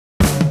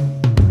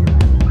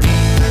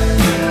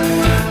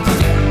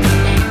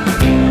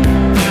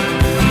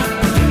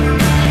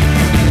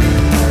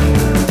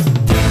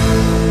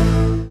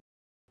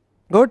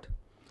Good.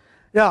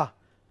 Yeah,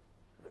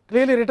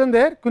 clearly written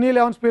there, Kunii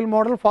Levenspiel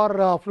model for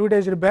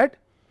fluidized bed.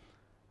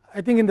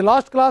 I think in the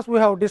last class we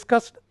have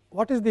discussed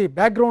what is the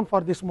background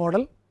for this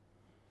model.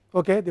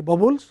 Okay, the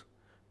bubbles,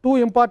 two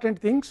important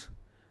things,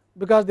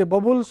 because the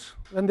bubbles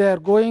when they are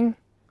going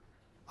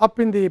up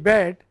in the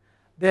bed,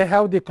 they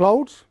have the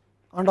clouds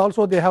and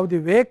also they have the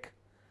wake,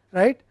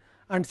 right.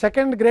 And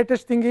second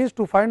greatest thing is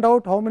to find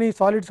out how many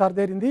solids are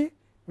there in the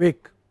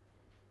wake.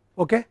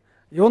 Okay.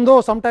 Even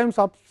though sometimes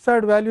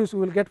absurd values you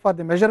will get for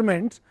the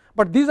measurements,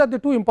 but these are the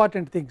two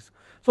important things.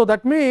 So,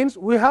 that means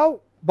we have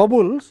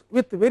bubbles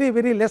with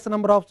very less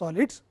number of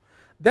solids,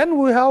 then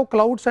we have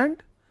clouds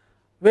and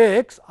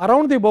wakes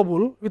around the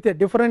bubble with a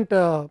different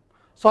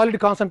solid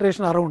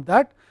concentration around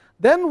that.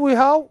 Then we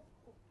have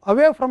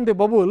away from the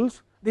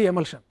bubbles the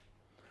emulsion.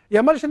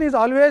 Emulsion is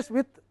always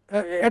with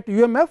at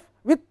UMF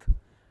with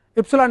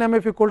epsilon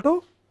mf equal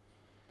to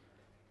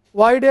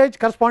void edge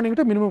corresponding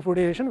to minimum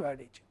fluidization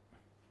void edge.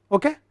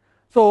 Okay.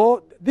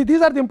 So,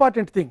 these are the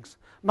important things.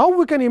 Now,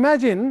 we can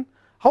imagine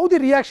how the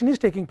reaction is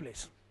taking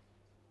place,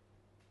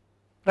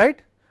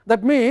 right.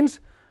 That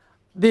means,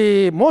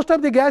 the most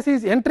of the gas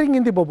is entering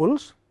in the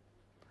bubbles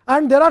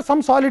and there are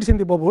some solids in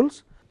the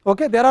bubbles.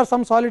 Okay. There are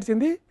some solids in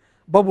the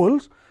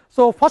bubbles.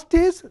 So, first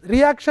is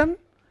reaction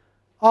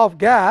of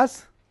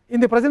gas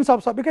in the presence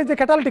of, because it is a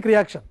catalytic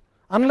reaction,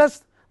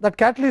 unless that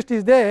catalyst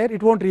is there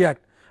it will not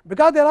react,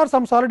 because there are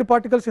some solid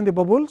particles in the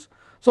bubbles.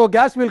 So,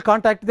 gas will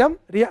contact them,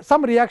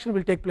 some reaction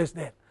will take place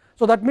there.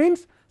 So, that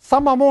means,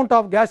 some amount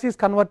of gas is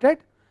converted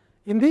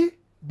in the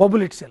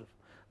bubble itself.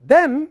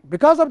 Then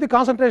because of the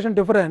concentration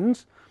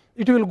difference,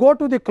 it will go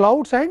to the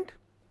clouds and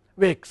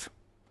wakes,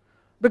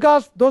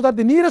 because those are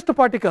the nearest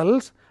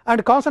particles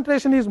and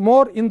concentration is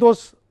more in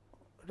those,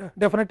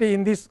 definitely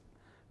in these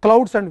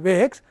clouds and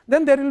wakes,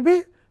 then there will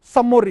be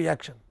some more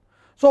reaction.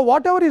 So,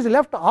 whatever is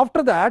left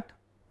after that,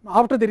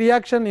 after the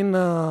reaction in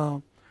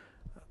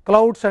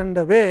clouds and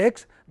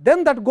wakes,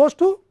 then that goes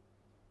to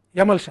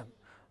emulsion.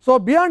 So,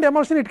 beyond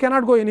emulsion it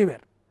cannot go anywhere.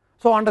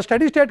 So, under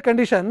steady state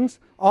conditions,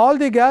 all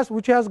the gas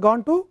which has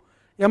gone to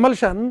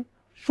emulsion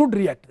should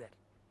react there.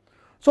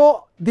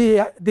 So,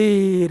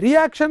 the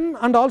reaction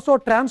and also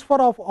transfer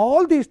of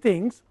all these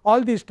things, all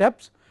these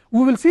steps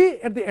we will see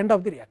at the end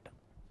of the reactor.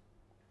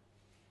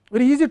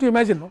 Very easy to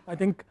imagine, no? I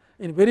think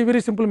in very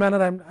simple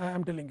manner I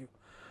am telling you.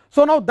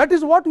 So, now that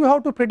is what we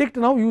have to predict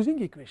now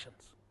using equations.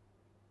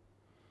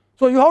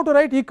 So, you have to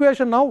write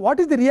equation now, what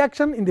is the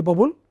reaction in the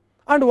bubble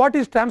and what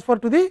is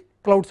transferred to the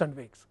clouds and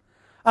wakes,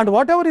 and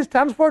whatever is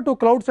transferred to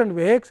clouds and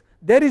wakes,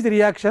 there is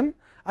reaction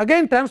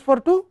again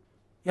transferred to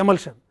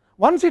emulsion.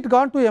 Once it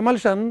gone to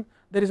emulsion,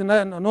 there is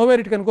nowhere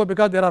it can go,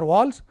 because there are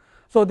walls.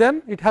 So,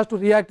 then it has to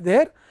react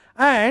there,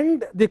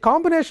 and the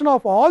combination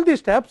of all these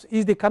steps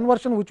is the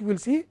conversion which we will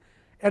see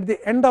at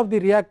the end of the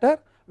reactor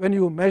when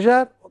you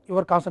measure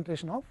your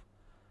concentration of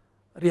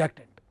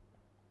reactant.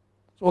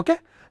 Okay.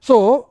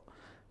 So,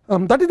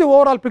 that is the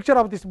overall picture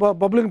of this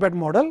bubbling bed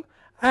model,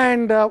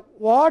 and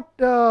what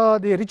the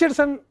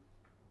Davidson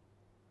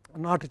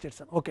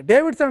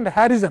and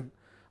Harrison,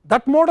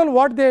 that model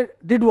what they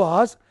did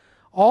was,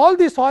 all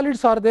the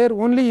solids are there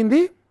only in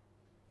the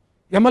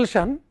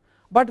emulsion,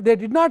 but they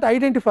did not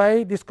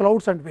identify these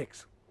clouds and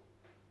wakes,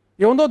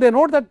 even though they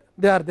know that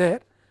they are there.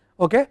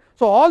 Okay.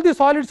 So, all the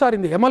solids are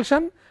in the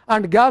emulsion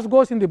and gas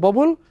goes in the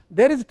bubble,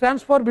 there is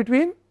transfer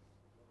between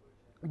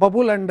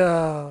bubble and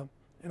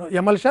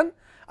emulsion,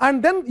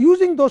 and then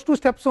using those two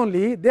steps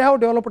only they have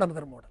developed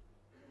another model,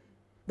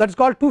 that is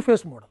called two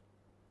phase model,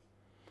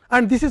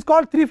 and this is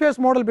called three phase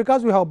model,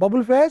 because we have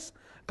bubble phase,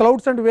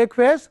 clouds and wake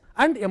phase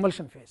and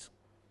emulsion phase,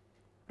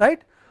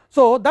 right.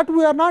 So, that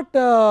we are not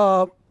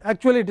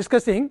actually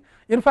discussing.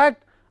 In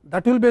fact,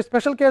 that will be a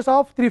special case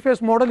of three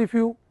phase model if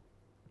you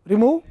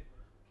remove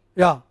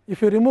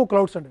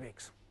clouds and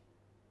wakes.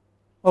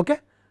 Okay.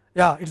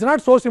 Yeah, it is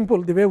not so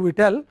simple the way we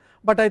tell,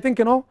 but I think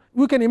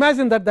we can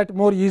imagine that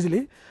more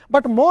easily,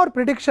 but more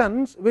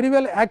predictions very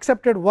well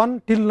accepted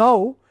one till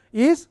now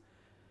is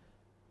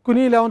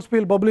Kunii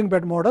Levenspiel bubbling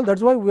bed model. That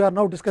is why we are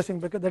now discussing,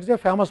 because that is a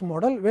famous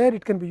model where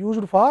it can be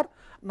used for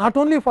not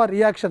only for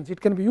reactions, it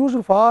can be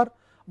used for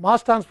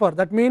mass transfer.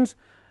 That means,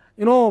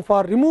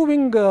 for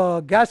removing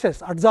gases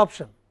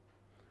adsorption,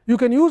 you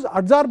can use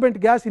adsorbent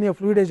gas in a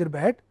fluidized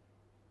bed,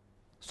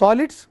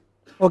 solids,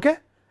 okay,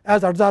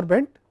 as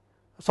adsorbent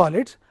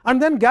solids,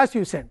 and then gas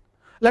you send.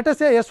 Let us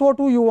say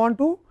SO2 you want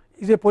to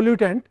is a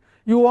pollutant,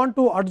 you want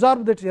to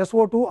adsorb that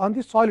SO2 on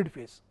the solid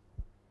phase,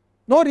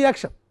 no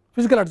reaction,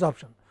 physical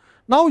adsorption.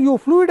 Now, you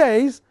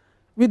fluidize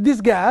with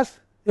this gas,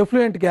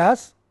 effluent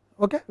gas,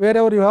 okay,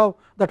 wherever you have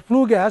that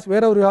flue gas,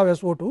 wherever you have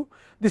SO2,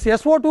 this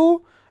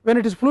SO2 when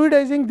it is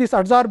fluidizing this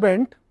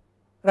adsorbent,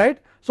 right.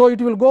 So, it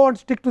will go and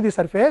stick to the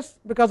surface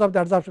because of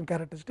the adsorption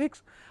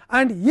characteristics,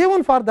 and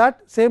even for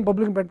that same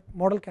bubbling bed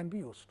model can be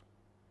used.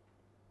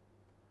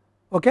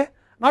 Okay.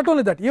 Not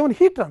only that, even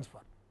heat transfer.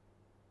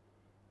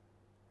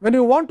 When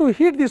you want to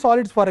heat the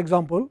solids, for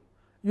example,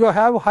 you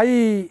have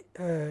high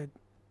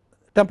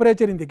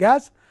temperature in the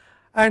gas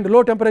and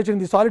low temperature in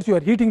the solids, you are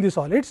heating the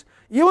solids,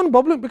 even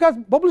bubbling, because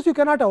bubbles you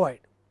cannot avoid.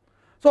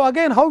 So,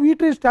 again how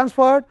heat is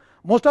transferred,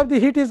 most of the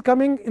heat is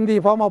coming in the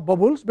form of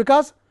bubbles,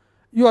 because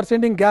you are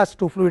sending gas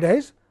to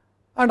fluidize,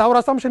 and our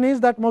assumption is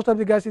that most of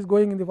the gas is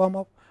going in the form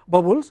of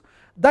bubbles.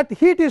 That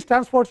heat is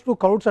transferred to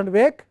clouds and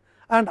wake,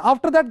 and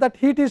after that, that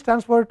heat is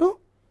transferred to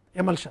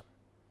emulsion.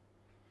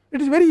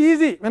 It is very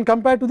easy when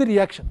compared to the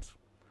reactions.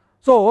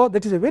 So,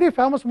 that is a very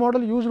famous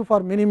model used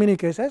for many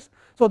cases.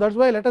 So, that is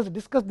why let us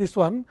discuss this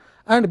one,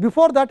 and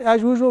before that,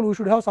 as usual we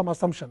should have some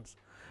assumptions,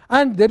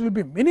 and there will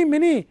be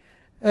many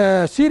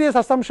serious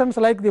assumptions,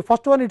 like the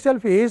first one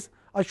itself is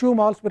assume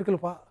all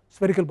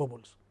spherical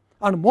bubbles,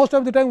 and most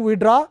of the time we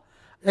draw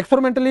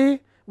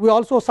experimentally. We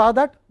also saw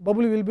that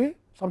bubble will be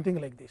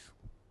something like this,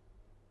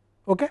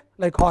 okay,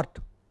 like heart.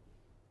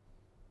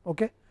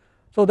 Okay.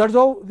 So, that is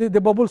how the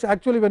bubbles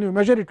actually when you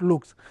measure it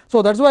looks.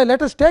 So, that is why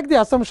let us take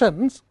the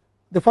assumptions.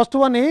 The first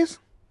one is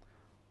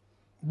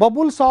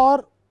bubbles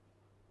are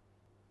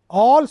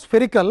all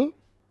spherical,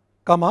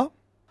 comma,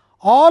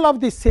 all of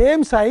the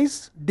same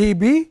size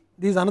dB.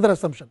 This is another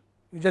assumption,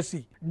 you just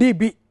see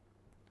dB,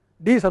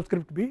 d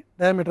subscript b,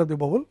 diameter of the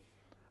bubble,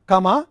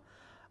 comma,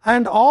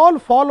 and all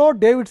follow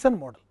Davidson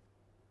model,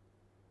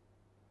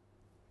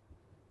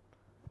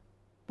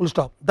 full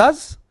stop.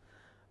 Thus,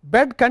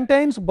 bed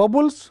contains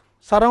bubbles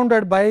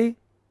surrounded by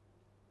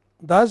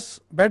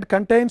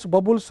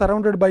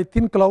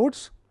thin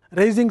clouds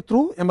rising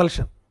through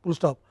emulsion, full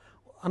stop.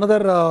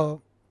 Another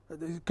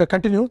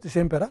continue the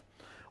same para.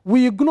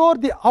 We ignore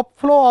the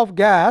upflow of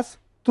gas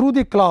through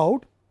the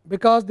cloud,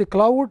 because the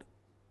cloud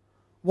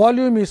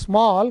volume is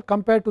small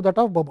compared to that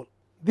of bubble.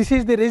 This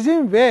is the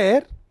regime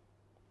where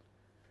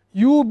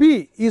UB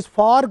is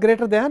far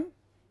greater than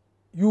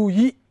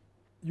UE.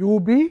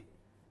 UB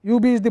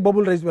is the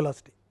bubble rise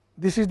velocity.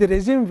 This is the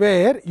regime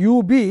where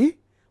UB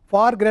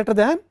far greater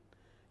than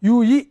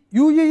UE.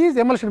 UE is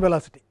emulsion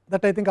velocity,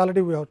 that I think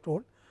already we have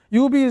told.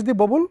 UB is the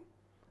bubble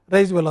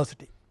rise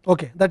velocity.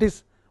 Okay, that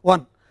is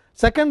one.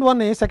 Second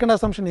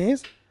assumption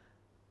is,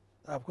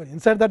 of course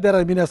inside that there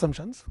are many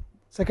assumptions.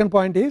 Second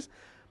point is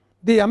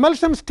the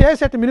emulsion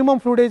stays at minimum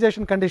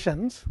fluidization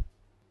conditions,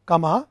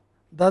 comma,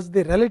 thus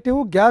the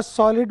relative gas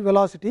solid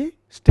velocity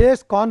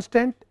stays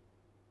constant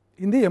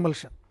in the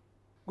emulsion.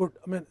 Good.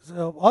 I mean,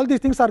 so all these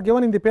things are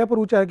given in the paper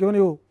which I have given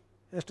you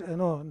in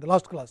the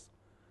last class.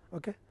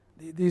 Okay.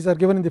 These are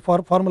given in the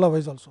formula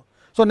wise also.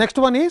 So, next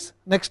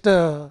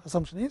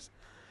assumption is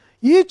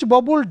each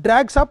bubble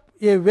drags up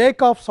a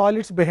wake of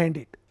solids behind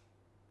it,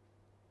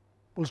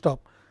 full stop.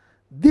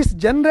 This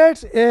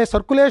generates a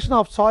circulation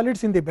of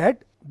solids in the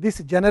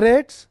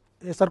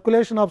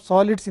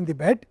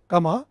bed.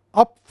 Comma,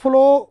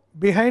 upflow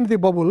behind the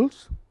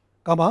bubbles,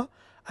 comma,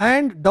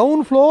 and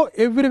downflow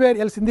everywhere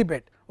else in the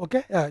bed.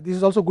 Okay. This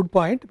is also good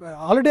point.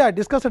 Already I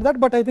discussed that,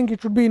 but I think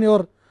it should be in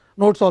your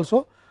notes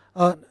also.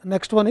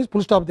 Next one is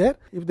full stop there.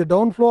 If the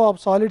downflow of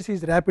solids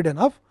is rapid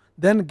enough,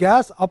 then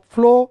gas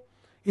upflow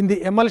in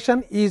the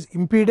emulsion is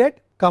impeded,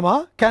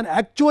 comma, can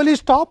actually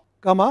stop,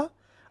 comma,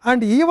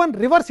 and even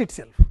reverse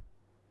itself.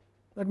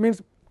 That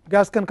means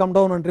gas can come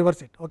down and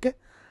reverse it. Okay.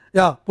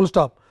 Yeah, full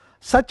stop.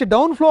 Such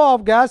downflow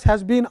of gas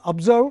has been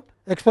observed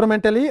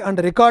experimentally and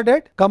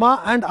recorded,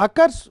 comma, and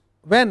occurs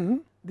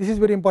when, this is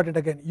very important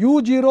again,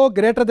 U0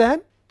 greater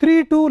than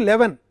 3 to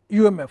 11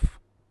 UMF,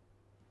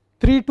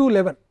 3 to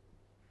 11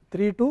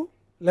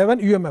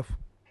 UMF,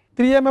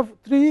 3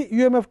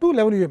 UMF to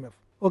 11 UMF.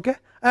 Okay.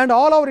 And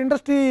all our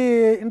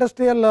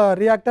industrial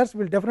reactors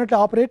will definitely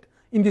operate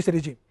in this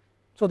regime.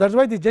 So, that is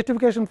why the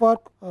justification for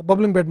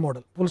bubbling bed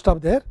model, full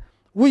stop there.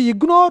 We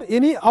ignore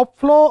any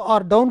upflow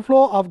or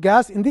downflow of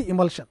gas in the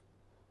emulsion.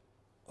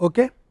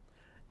 Okay.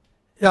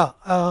 Yeah,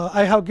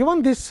 I have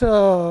given this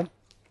all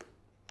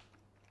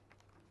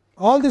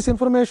this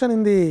information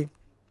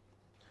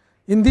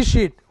in this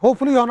sheet.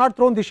 Hopefully, you have not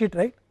thrown this sheet,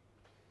 right?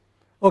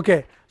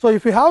 Okay. So,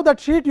 if you have that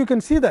sheet, you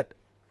can see that.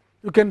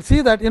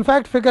 In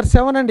fact, figure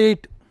 7 and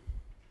 8,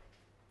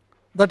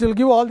 that will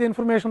give all the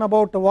information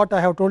about what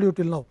I have told you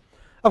till now.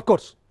 Of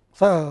course,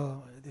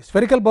 so the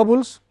spherical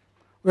bubbles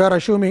we are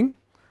assuming,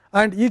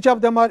 and each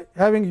of them are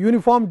having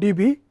uniform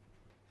dB.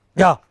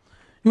 Yeah,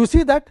 you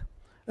see that,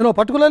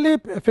 particularly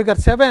figure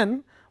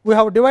 7, we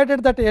have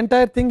divided that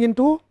entire thing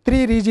into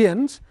 3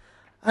 regions,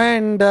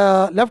 and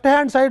left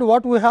hand side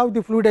what we have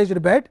the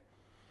fluidized bed,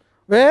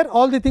 where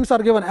all the things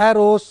are given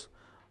arrows,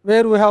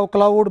 where we have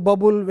cloud,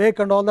 bubble, wake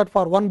and all that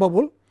for one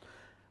bubble,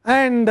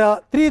 and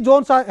 3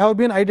 zones have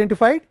been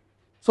identified.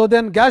 So,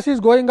 then gas is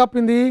going up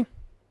in the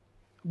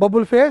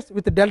bubble phase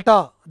with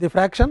delta the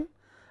fraction,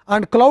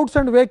 and clouds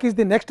and wake is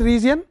the next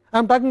region. I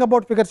am talking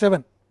about figure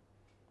 7,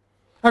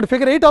 and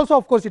figure 8 also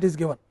of course it is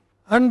given,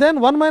 and then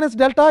 1 minus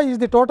delta is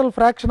the total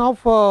fraction of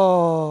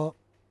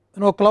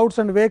clouds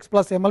and wakes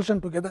plus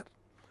emulsion together.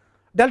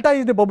 Delta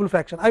is the bubble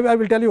fraction. I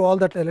will tell you all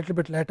that a little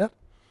bit later.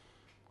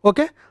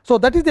 Okay. So,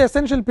 that is the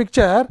essential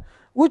picture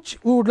which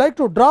we would like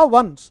to draw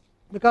once,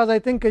 because I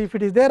think if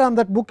it is there on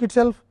that book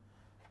itself,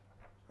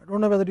 I do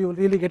not know whether you will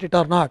really get it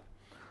or not.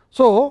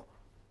 So,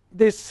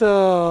 this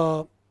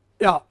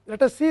yeah,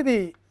 let us see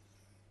the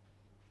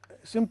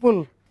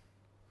simple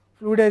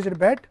fluidized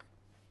bed.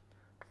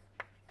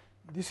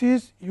 This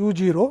is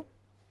U0,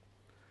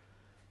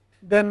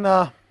 Then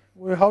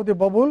we have the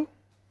bubble,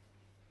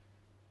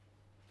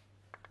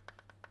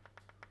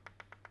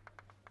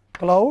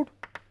 cloud,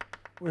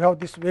 we have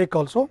this wake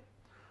also.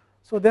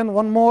 So, then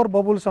one more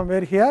bubble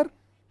somewhere here,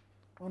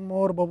 one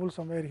more bubble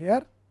somewhere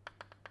here,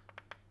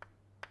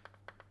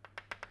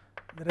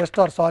 the rest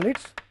are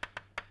solids.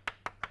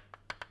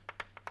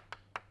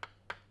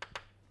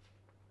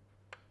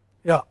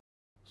 Yeah.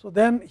 So,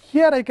 then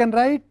here I can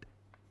write,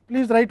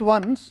 please write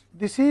once,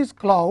 this is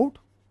cloud,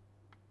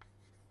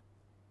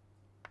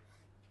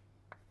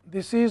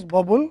 this is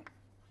bubble,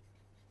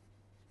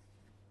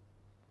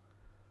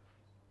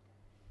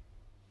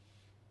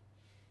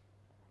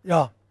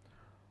 yeah.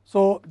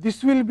 So,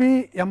 this will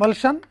be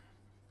emulsion,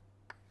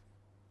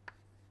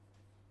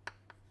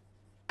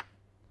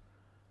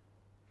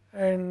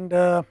 and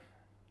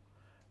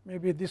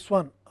maybe this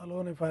one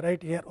alone if I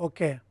write here,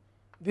 okay.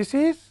 This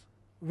is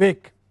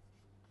wake.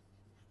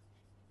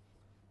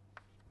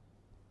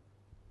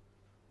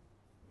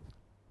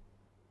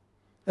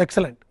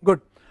 Excellent, good.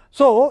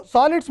 So,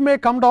 solids may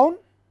come down,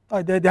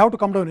 they have to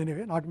come down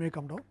anyway, not may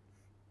come down.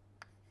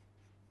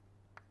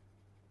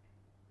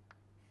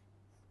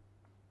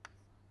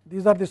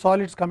 These are the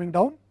solids coming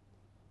down,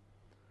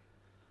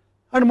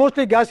 and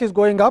mostly gas is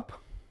going up.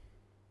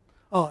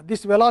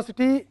 This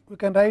velocity we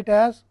can write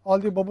as all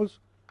the bubbles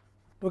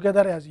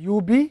together as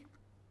u b,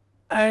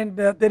 and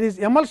there is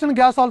emulsion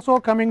gas also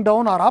coming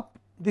down or up.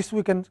 This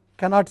we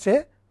cannot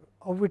say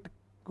how it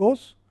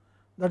goes.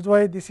 That is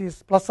why this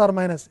is plus or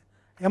minus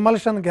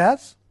emulsion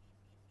gas.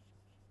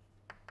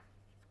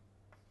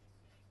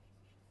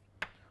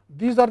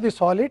 These are the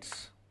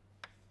solids,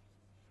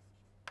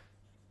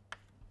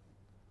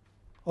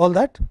 all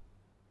that,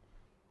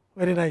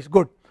 very nice,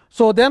 good.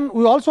 So, then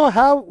we also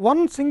have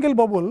one single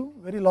bubble,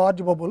 very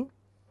large bubble,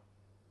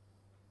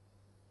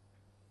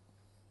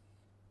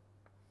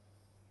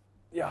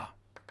 yeah,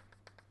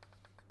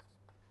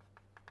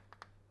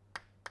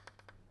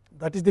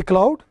 that is the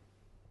cloud.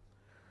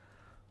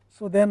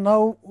 So, then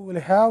now we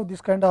will have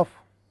this kind of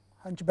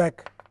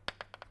hunchback,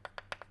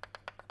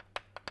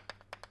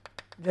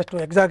 just to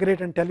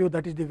exaggerate and tell you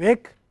that is the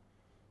wake.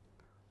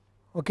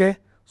 Okay.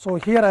 So,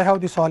 here I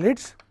have the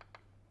solids,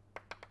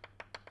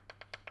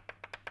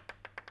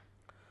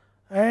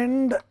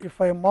 and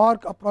if I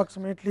mark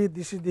approximately,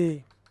 this is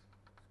the,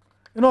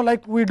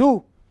 like we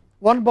do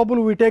one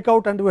bubble we take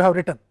out and we have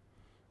written.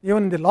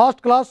 Even in the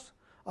last class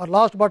or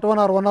last but one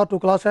or two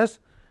classes,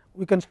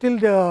 we can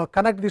still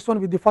connect this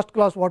one with the first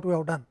class what we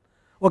have done.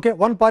 Okay.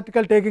 One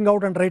particle taking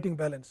out and writing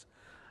balance,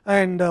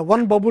 and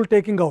one bubble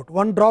taking out,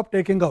 one drop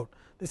taking out,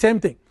 the same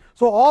thing.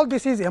 So, all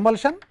this is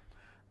emulsion,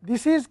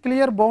 this is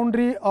clear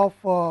boundary of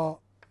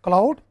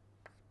cloud.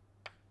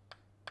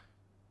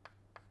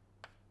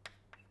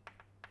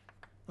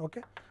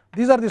 Okay.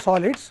 These are the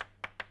solids,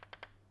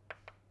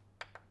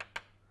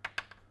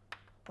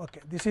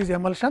 okay. This is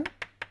emulsion,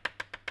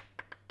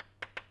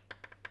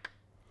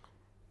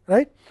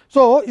 right.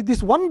 So,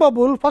 this one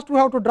bubble, first we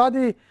have to draw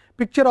the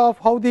picture of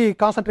how the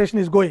concentration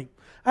is going,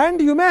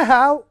 and you may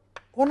have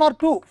one or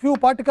two few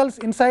particles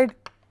inside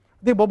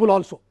the bubble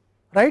also,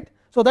 right.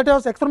 So, that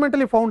was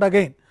experimentally found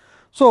again.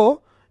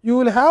 So, you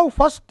will have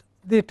first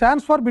the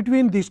transfer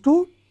between these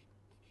two,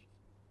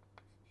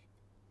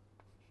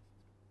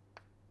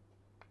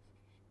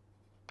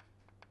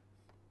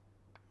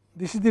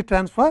 this is the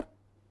transfer,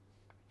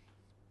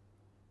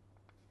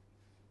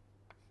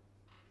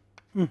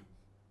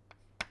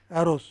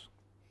 arrows.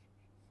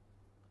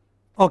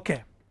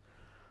 Okay.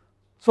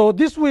 So,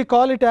 this we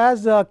call it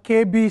as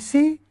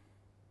KBC.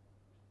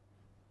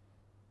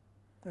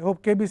 I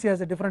hope KBC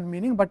has a different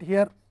meaning, but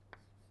here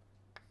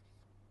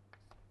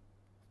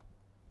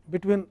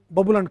between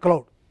bubble and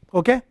cloud.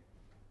 Okay.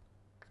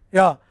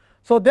 Yeah.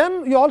 So,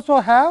 then you also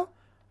have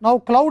now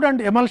cloud and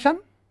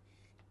emulsion.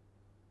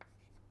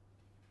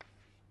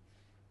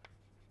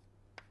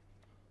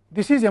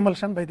 This is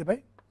emulsion by the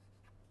by.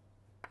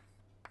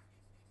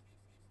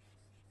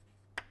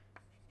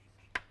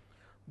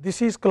 This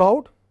is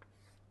cloud.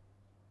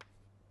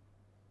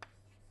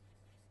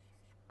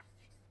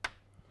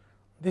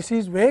 This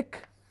is wake.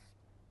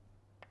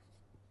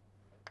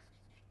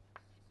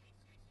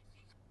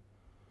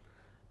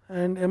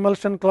 And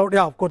emulsion cloud,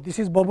 yeah, of course, this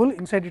is bubble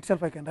inside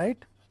itself I can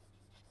write.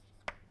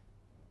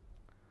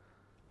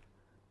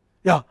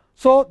 Yeah.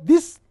 So,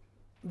 this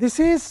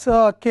is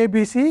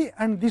KBC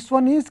and this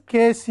one is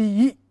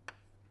KCE.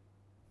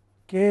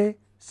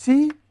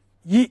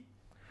 KCE.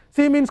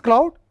 C means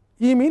cloud,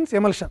 E means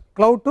emulsion,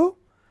 cloud to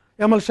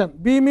emulsion,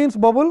 B means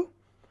bubble,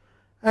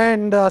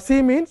 and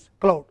C means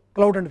cloud,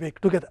 cloud and wake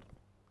together.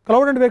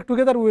 Cloud and wake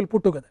together we will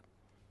put together.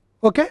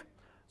 Okay.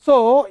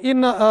 So,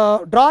 in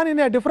drawn in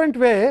a different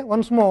way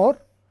once more,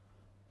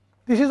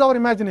 this is our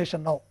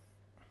imagination now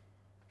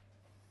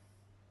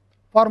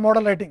for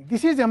model writing.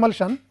 This is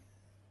emulsion.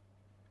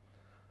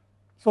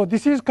 So,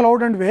 this is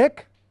cloud and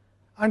wake,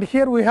 and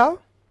here we have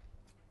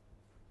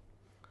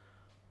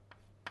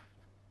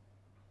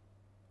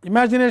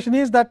imagination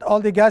is that all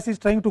the gas is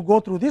trying to go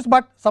through this,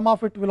 but some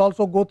of it will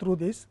also go through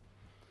this.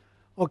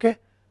 Okay.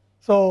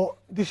 So,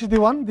 this is the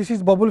one, this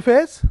is bubble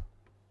phase,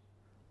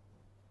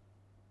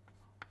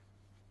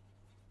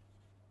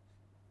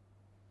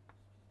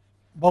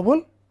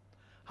 bubble,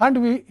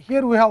 and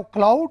here we have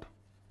cloud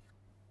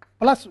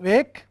plus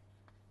wake,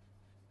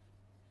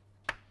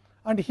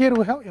 and here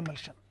we have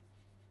emulsion.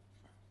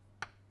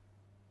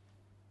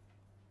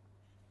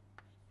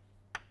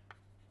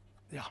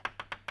 Yeah,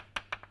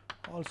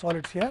 all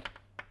solids here.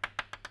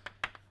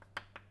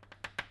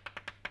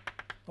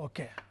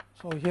 Okay,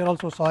 so here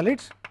also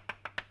solids,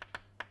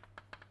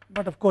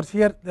 but of course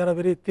here there are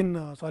very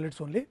thin solids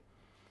only.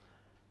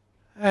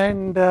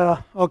 And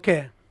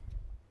okay,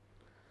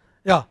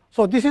 yeah.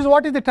 So this is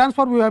what is the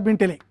transfer we have been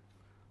telling.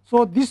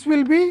 So this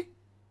will be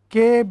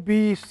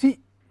KBC.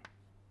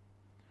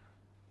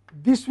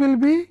 This will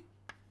be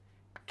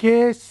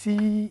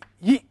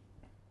KCE.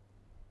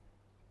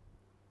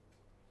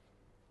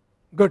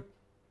 Good.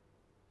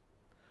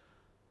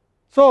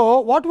 So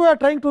what we are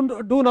trying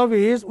to do now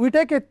is we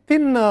take a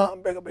thin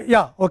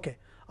okay.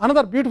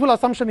 Another beautiful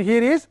assumption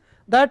here is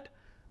that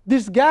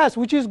this gas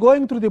which is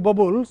going through the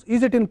bubbles,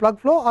 is it in plug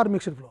flow or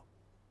mixed flow?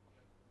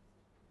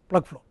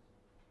 Plug flow.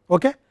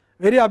 Okay,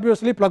 very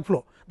obviously plug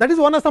flow. That is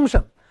one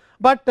assumption,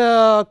 but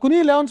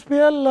Kunii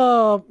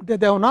Levenspiel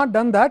they have not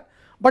done that,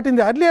 but in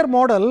the earlier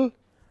model,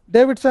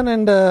 Davidson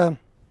and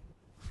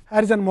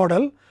Harrison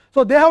model,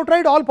 so they have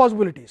tried all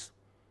possibilities,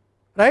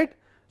 right.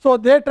 So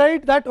they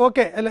tried that,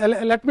 okay,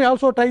 let me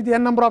also try the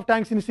n number of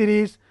tanks in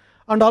series,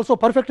 and also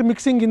perfect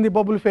mixing in the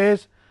bubble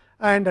phase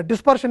and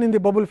dispersion in the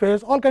bubble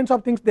phase, all kinds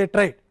of things they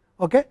tried.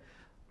 Okay,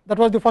 that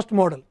was the first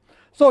model.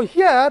 So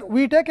here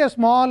we take a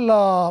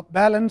small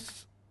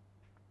balance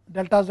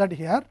delta z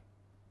here.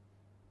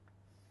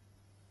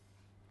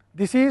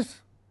 This is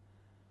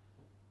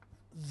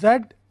z,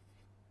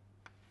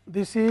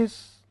 this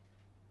is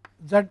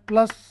z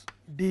plus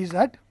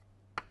dz.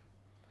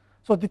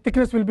 So the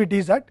thickness will be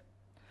dz,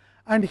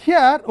 and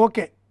here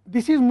okay,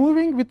 this is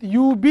moving with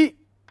UB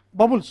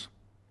bubbles,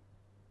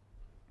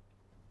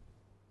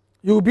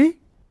 UB,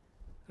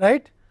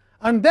 right,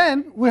 and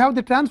then we have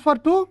the transfer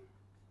to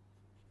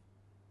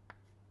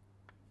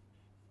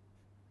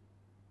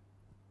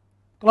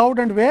cloud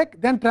and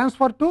wake, then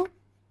transfer to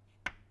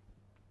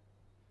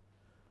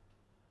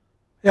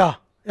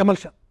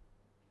emulsion,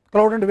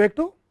 cloud and wake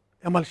to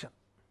emulsion,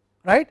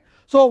 right.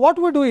 So what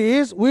we do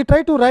is we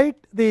try to write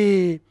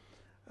the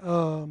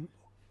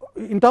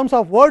in terms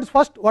of words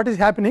first, what is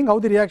happening, how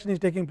the reaction is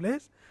taking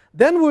place,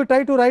 then we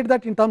try to write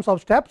that in terms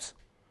of steps,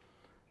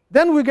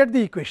 then we get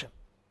the equation.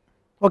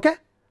 Okay.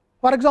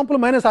 For example,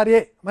 minus R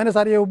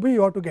A would be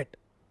you have to get,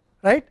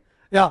 right.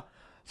 Yeah.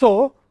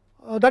 So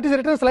that is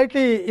written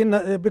slightly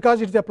in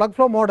because it is a plug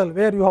flow model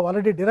where you have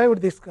already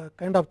derived this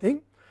kind of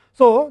thing.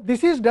 So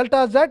this is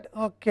delta z.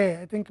 Okay,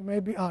 I think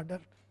maybe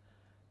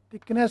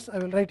thickness I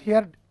will write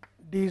here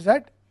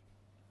dz.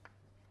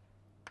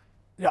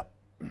 Yeah.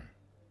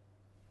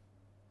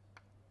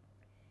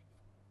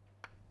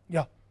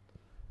 Yeah.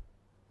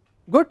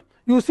 Good.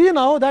 You see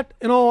now that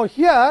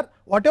here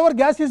whatever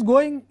gas is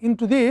going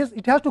into this,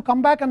 it has to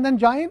come back and then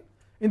join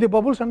in the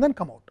bubbles and then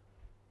come out.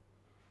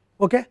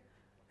 Okay.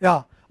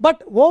 Yeah.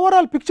 But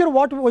overall picture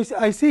what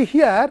I see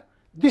here,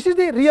 this is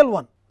the real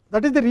one,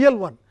 that is the real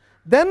one.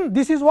 Then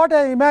this is what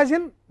I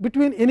imagine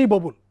between any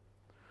bubble.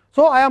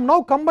 So I am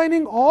now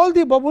combining all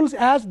the bubbles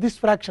as this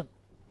fraction,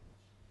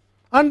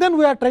 and then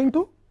we are trying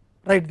to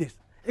write this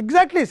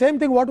exactly same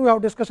thing what we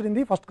have discussed in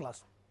the first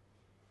class,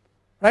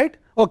 right.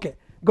 Okay,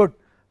 good.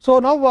 So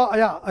now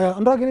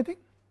Anurag, anything?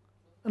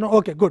 No,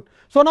 okay, good.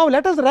 So now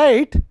let us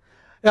write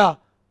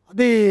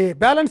the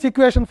balance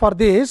equation for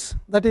this,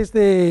 that is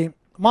the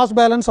mass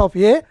balance of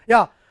A,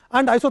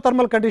 and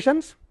isothermal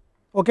conditions.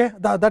 Okay,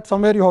 that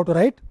somewhere you have to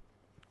write,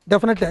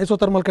 definitely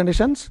isothermal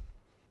conditions.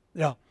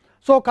 Yeah.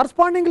 So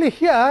correspondingly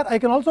here I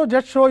can also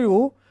just show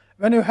you,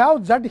 when you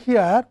have Z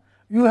here,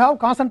 you have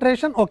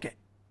concentration. Okay,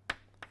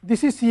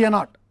 this is Ca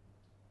naught,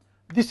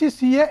 this is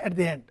Ca at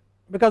the end,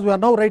 because we are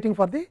now writing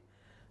for the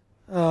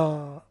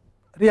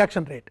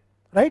reaction rate,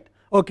 right.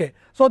 Okay.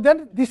 So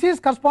then this is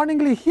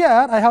correspondingly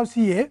here I have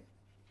Ca,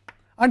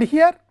 and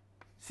here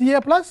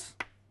Ca plus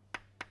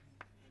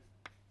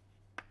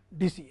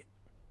dCA,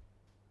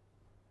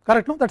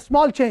 correct. No, that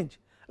small change,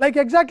 like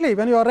exactly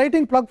when you are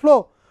writing plug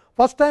flow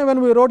first time when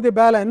we wrote the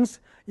balance,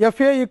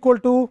 Fa equal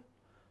to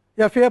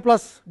Fa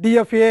plus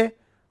dFa,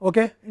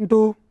 okay,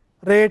 into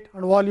rate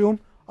and volume,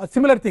 a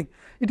similar thing.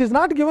 It is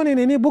not given in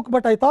any book,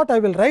 but I thought I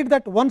will write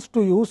that once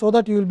to you, so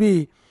that you will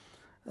be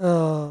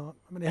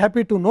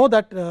happy to know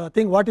that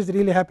thing what is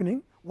really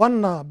happening,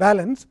 one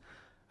balance.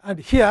 And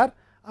here,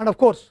 and of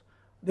course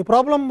the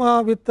problem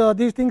with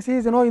these things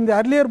is, in the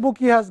earlier book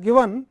he has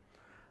given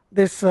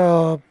this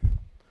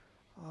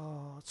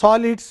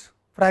solids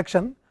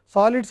fraction,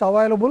 solids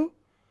available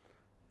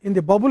in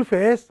the bubble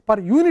phase per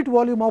unit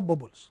volume of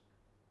bubbles,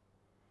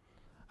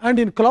 and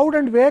in cloud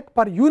and wake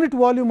per unit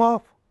volume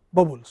of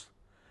bubbles,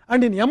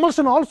 and in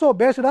emulsion also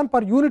based on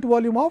per unit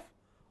volume of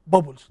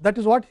bubbles. That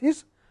is what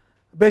is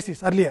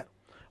basis earlier,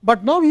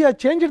 but now we have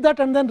changed that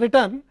and then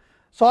written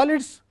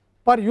solids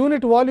per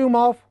unit volume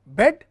of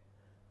bed,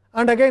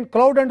 and again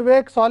cloud and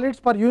wake solids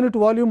per unit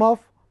volume of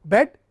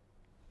bed,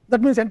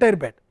 that means entire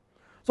bed.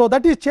 So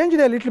that is changed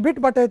a little bit,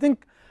 but I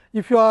think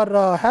if you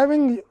are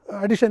having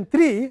addition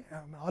 3,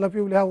 all of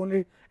you will have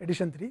only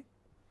addition 3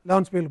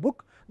 Levenspiel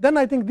book, then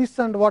I think this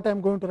and what I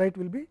am going to write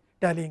will be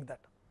tallying that.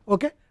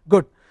 Okay,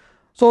 good.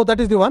 So, that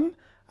is the one,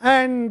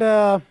 and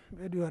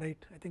where do you write?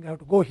 I think I have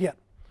to go here.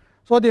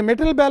 So, the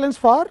material balance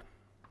for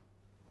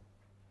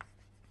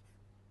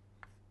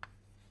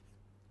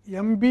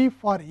MB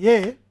for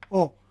A.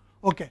 Oh,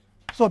 okay.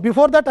 So,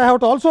 before that I have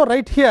to also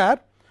write here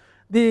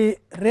the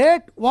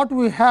rate what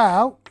we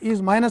have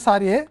is minus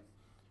R A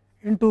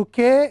into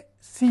K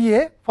C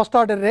A first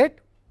order rate,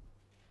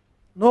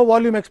 no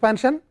volume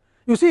expansion.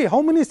 You see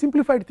how many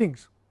simplified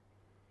things,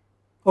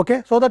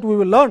 okay, so that we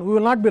will learn, we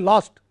will not be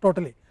lost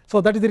totally.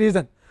 So, that is the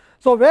reason.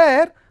 So,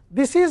 where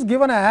this is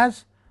given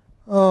as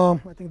I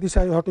think this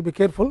I have to be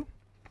careful,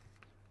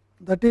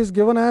 that is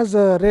given as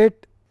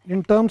rate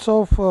in terms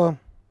of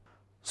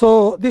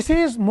so this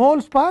is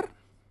moles per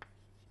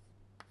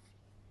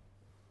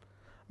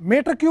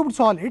meter cubed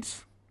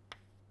solids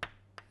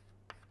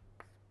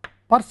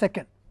per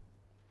second.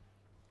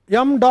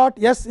 M dot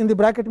S in the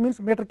bracket means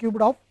meter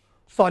cubed of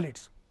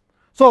solids.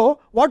 So,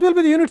 what will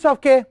be the units of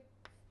K?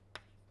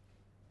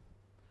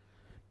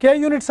 K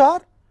units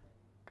are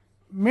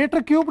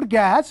meter cubed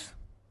gas,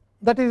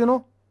 that is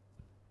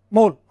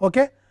mole,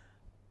 okay,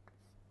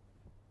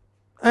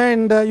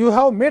 and you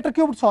have meter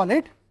cubed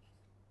solid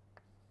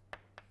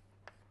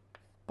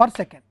per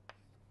second.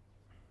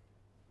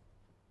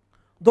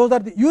 Those are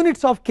the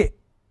units of K,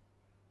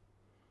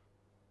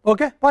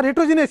 okay, for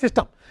heterogeneous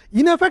system.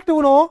 In effect,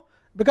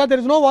 because there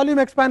is no volume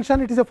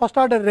expansion, it is a first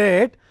order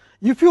rate.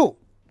 If you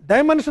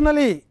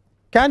dimensionally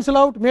cancel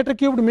out meter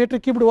cubed,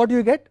 what do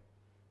you get?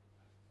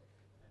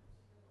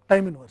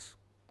 Time inverse,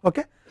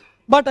 okay.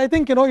 But I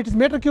think it is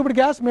meter cubed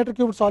gas, meter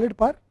cubed solid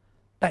per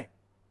time,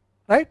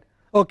 right?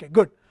 Okay,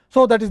 good.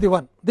 So, that is the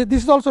one.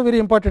 This is also very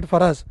important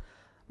for us.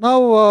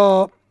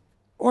 Now,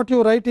 what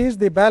you write is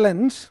the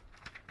balance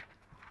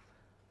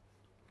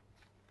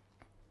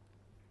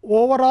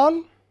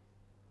overall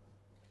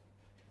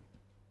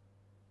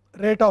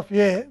rate of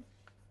A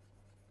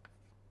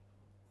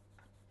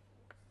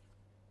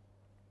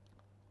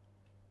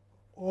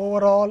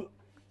overall,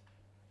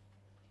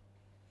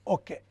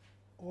 okay,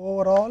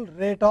 overall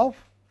rate of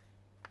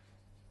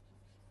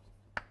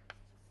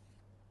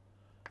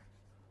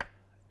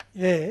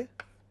A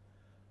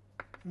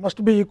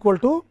must be equal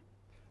to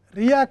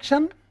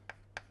reaction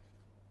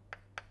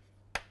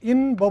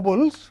in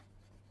bubbles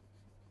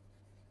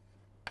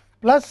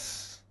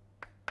plus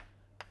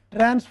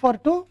transfer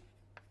to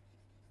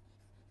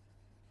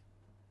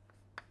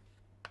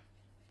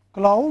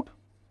cloud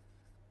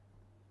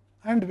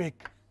and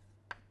wake.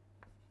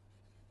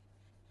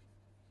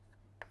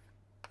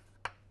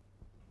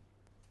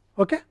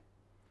 Okay.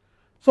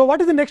 So,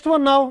 what is the next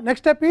one now?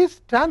 Next step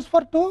is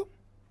transfer to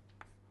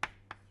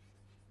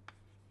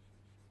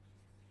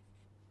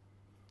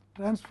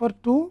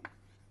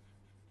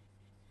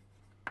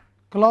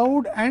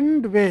cloud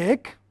and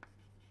wake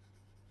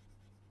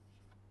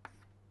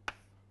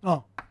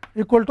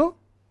equal to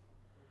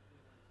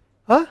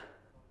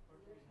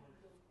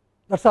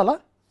that's all.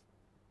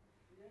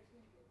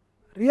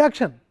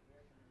 Reaction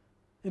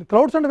in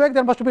clouds and wake,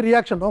 there must be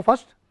reaction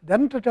first,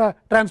 then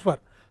transfer.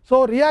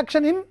 So,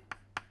 reaction in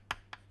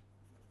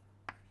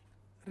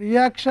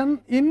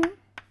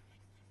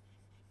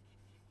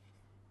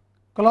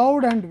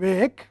cloud and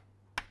wake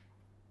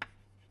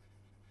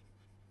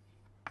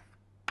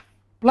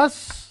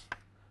plus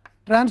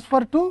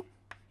transfer to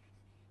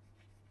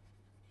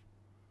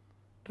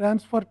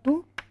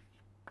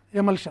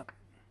emulsion.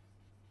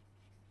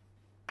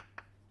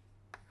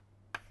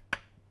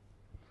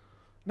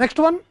 Next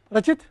one,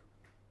 Rachit.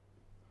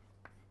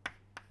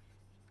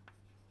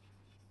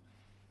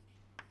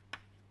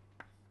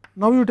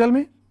 Now, you tell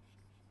me.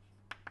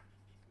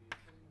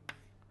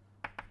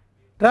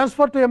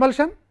 Transfer to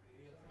emulsion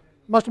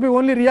must be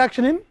only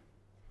reaction in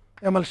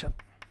emulsion.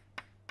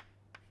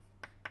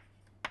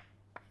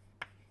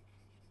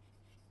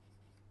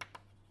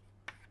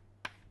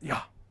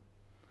 Yeah.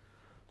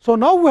 So,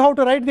 now we have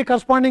to write the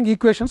corresponding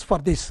equations for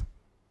this.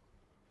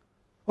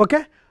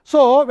 Okay.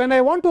 So, when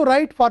I want to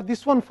write for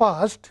this one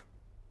first,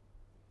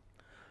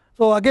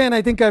 so again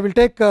I think I will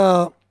take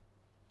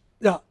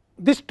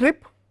this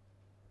strip.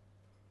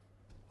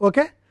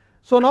 Okay.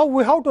 So, now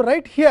we have to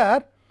write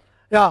here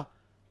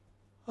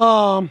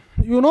from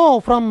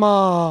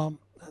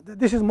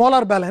this is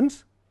molar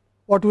balance,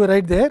 what we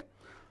write there.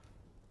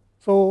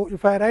 So,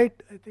 if I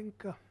write, I think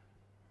it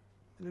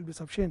will be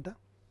sufficient.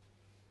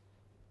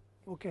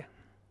 Okay.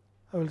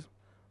 I will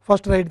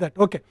first write that.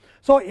 Okay.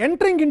 So,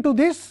 entering into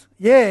this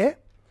A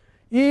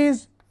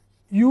is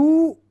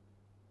UCA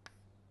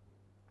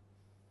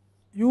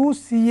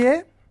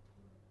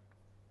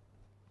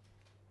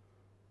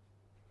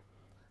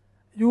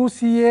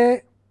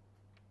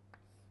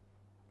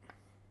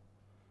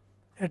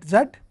at Z.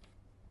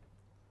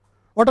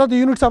 What are the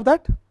units of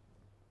that?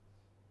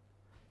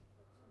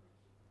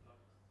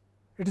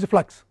 It is a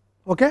flux.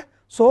 Okay.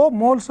 So,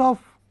 moles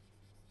of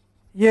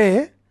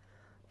A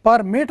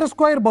per meter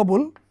square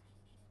bubble,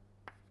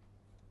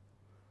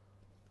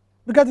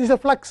 because it is a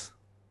flux,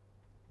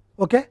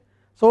 Okay.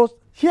 So,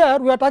 here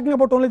we are talking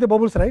about only the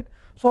bubbles, right.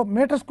 So,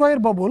 meter square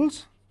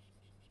bubbles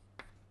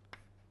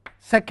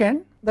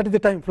second, that is the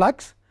time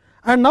flux,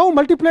 and now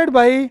multiplied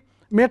by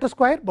meter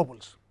square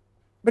bubbles,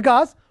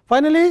 because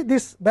finally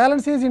this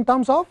balance is in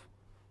terms of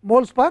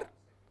moles per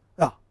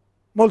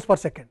moles per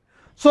second.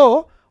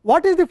 So,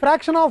 what is the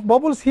fraction of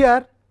bubbles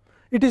here?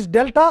 It is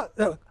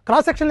delta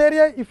cross sectional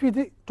area. If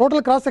the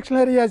total cross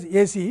sectional area is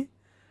AC,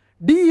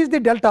 d is the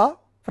delta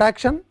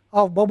fraction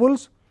of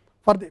bubbles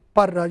for the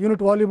per unit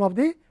volume of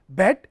the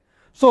bed.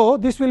 So,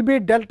 this will be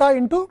delta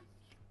into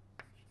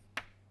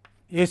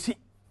AC.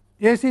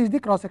 AC is the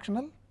cross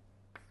sectional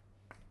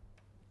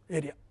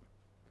area.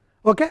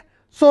 Okay.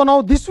 So,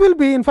 now this will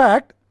be, in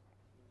fact,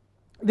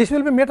 this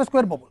will be meter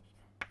square bubble,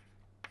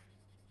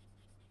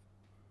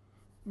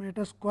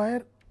 meter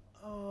square.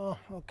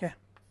 Okay.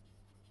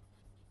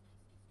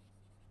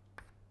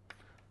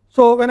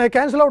 So, when I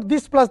cancel out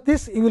this plus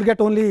this, you will get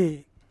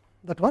only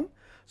that one.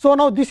 So,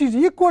 now this is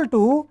equal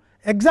to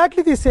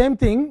exactly the same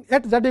thing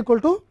at z equal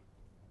to,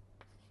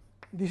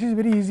 this is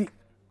very easy,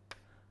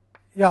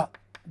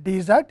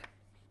 dz,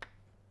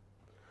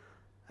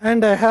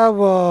 and I have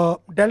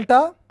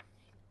delta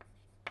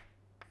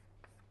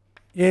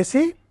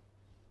AC,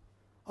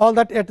 all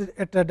that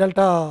at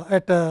delta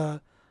at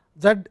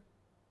z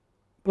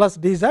plus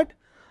dz.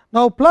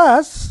 Now,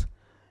 plus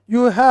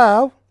you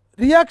have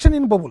reaction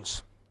in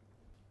bubbles,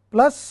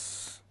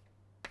 plus,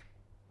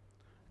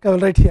 I will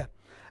write here,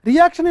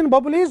 reaction in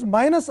bubble is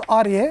minus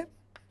R A. I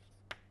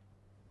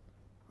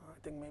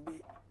think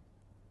maybe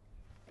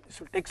this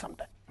will take some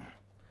time.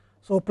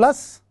 So,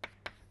 plus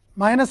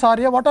minus R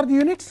A, what are the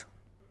units?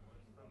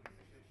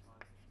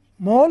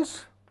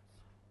 Moles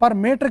per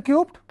meter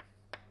cubed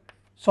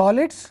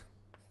solids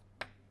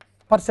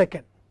per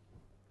second,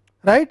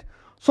 right.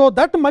 So,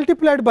 that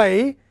multiplied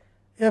by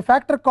a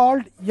factor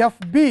called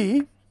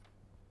FB.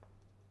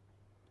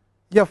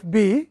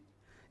 FB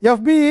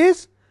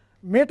is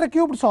meter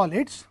cubed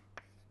solids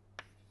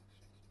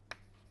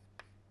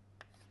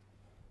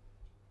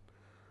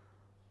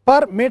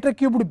per meter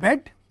cubed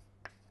bed.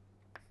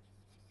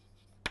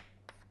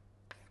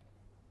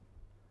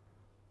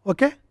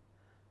 Okay.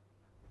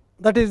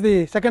 That is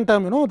the second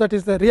term, that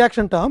is the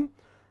reaction term.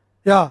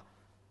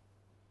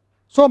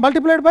 So,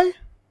 multiplied by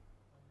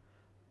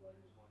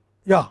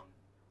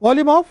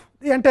volume of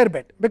the entire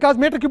bed, because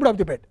meter cubed of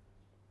the bed.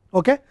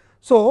 Okay.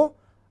 So,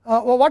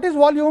 what is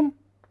volume?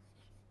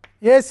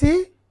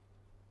 AC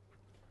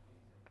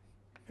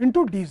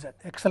into dz.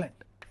 Excellent.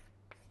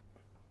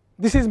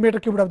 This is meter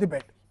cubed of the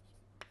bed.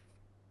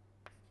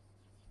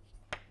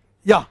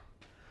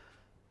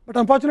 But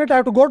unfortunately, I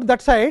have to go to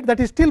that side, that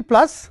is still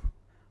plus.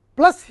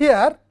 Plus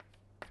here,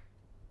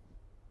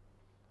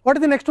 what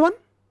is the next one?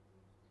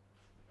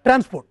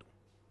 Transport,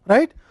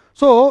 right.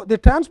 So, the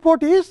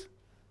transport is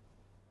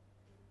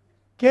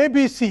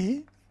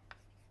KBC.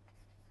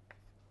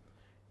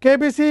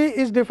 KBC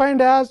is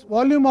defined as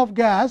volume of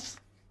gas,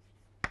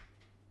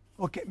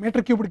 okay,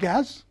 meter cubed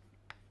gas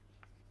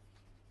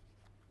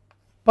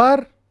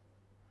per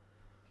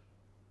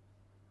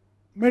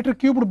meter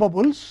cubed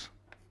bubbles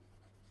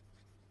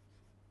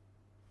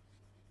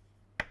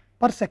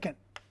per second.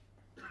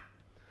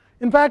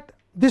 In fact,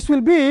 this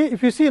will be,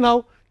 if you see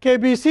now,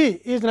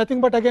 KBC is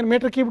nothing but again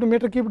meter cubed.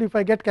 If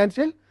I get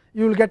cancelled,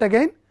 you will get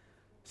again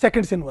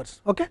seconds inverse.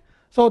 Okay.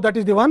 So, that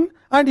is the one,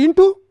 and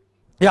into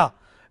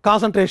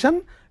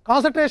concentration.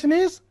 Concentration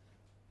is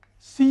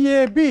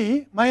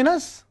CAB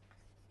minus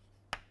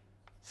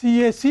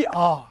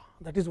CAC.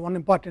 That is one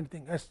important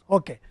thing. Yes.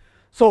 Okay.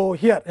 So,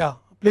 here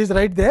please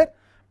write there,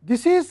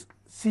 this is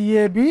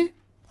CAB,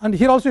 and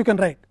here also you can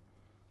write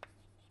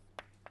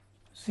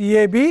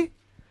CAB,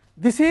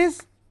 this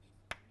is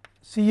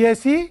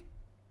CAC,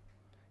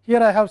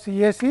 here I have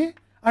CAC,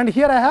 and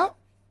here I have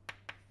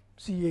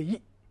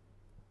CAE.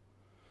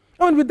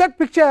 And with that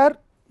picture,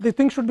 the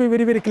thing should be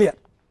very, very clear.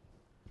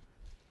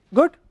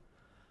 Good.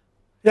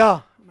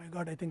 My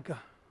God, I think.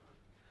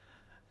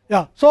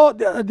 So,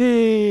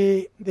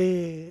 the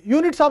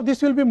units of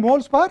this will be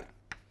moles per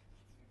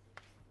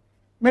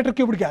meter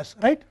cubed gas,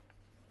 right.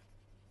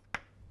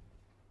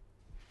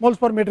 Moles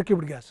per meter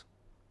cubed gas,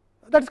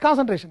 that is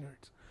concentration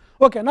units.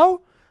 Okay.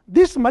 Now,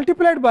 this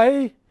multiplied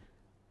by,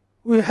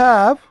 we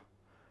have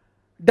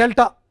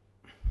delta,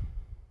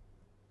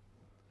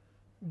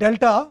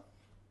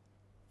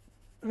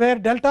 where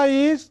delta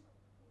is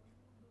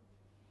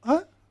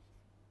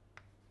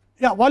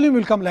volume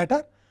will come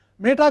later,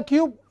 meter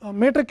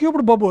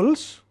cubed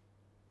bubbles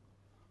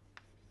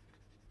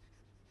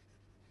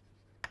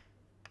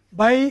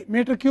by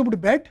meter cubed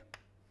bed,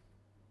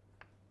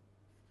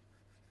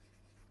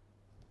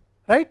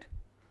 right.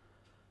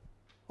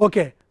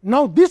 Okay.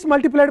 Now, this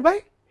multiplied by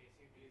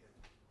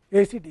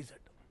AC dz.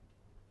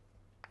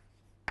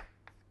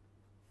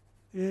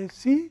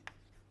 AC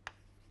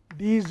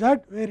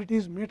dz, where it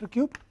is meter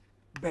cubed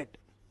bed.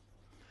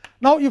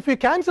 Now, if you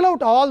cancel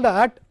out all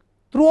that,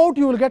 throughout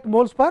you will get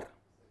moles per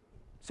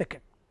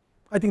second.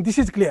 I think this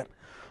is clear.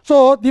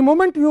 So, the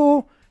moment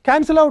you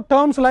cancel out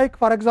terms like,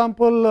 for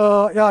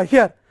example,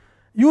 here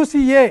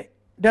UCA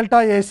delta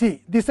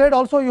AC. This side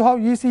also you have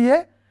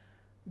ECA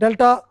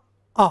delta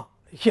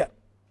here.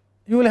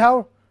 You will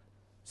have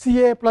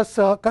CA plus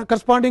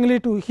correspondingly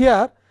to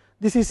here,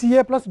 this is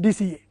CA plus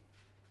DCA.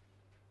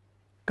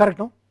 Correct,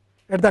 no?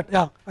 At that,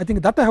 yeah, I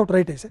think that I have to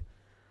write as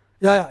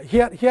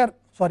here,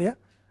 sorry,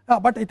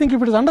 but I think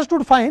if it is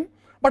understood, fine,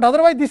 but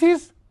otherwise this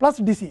is plus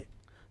DCA,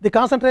 the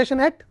concentration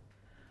at,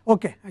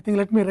 okay, I think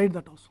let me write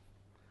that also.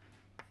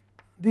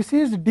 This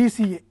is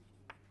DCA,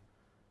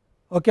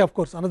 okay, of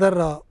course,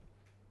 another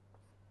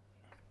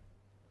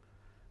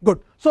good.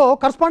 So,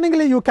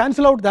 correspondingly you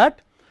cancel out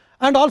that,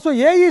 and also A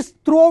is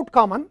throughout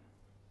common,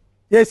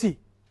 AC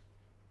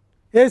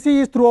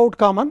is throughout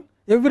common,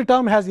 every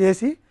term has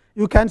AC,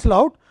 you cancel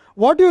out.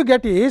 What you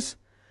get is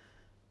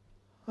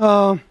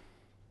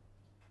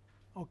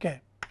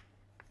okay,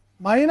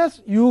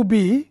 minus UB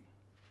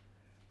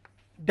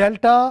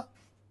delta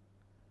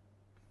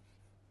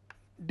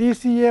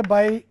DCA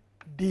by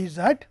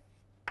DZ,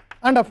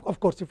 and of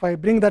course, if I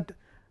bring that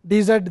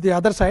DZ the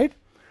other side,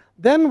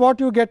 then what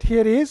you get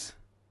here is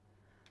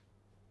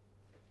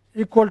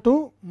equal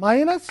to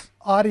minus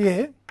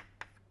RA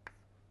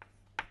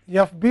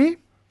FB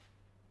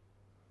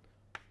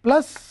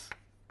plus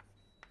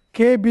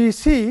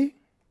KBC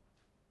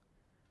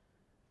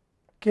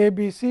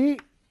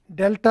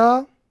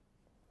delta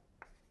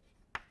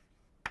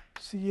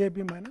CAB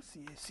minus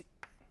CAC.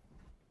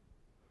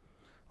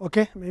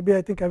 Okay, maybe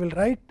I think I will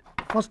write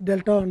first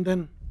delta and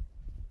then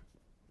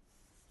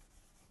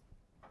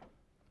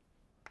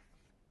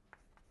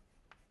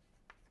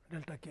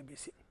delta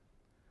KBC.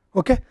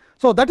 Okay.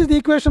 So, that is the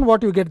equation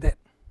what you get there.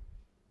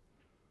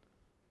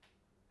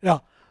 Yeah.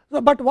 So,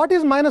 but what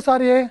is minus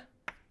RA?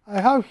 I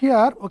have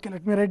here, okay,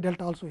 let me write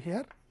delta also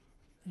here,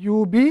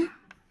 UB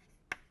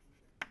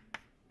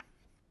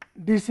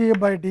DCA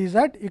by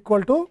DZ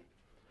equal to,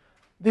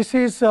 this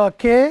is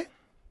K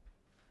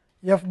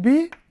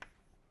FB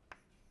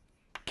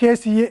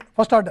KCA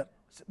first order,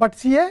 but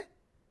CA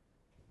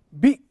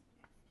B,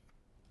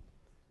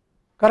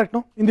 correct,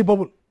 no, in the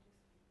bubble.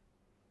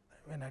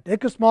 When I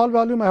take a small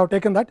volume, I have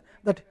taken that.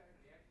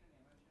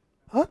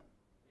 Huh?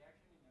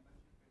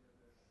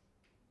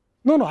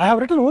 No, I have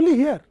written only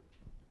here.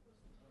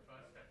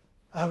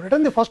 I have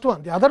written the first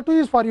one, the other two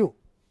is for you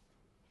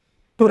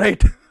to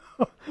write.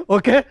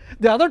 Okay.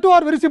 The other two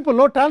are very simple,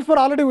 no transfer,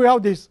 already we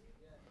have this.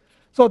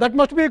 So, that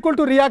must be equal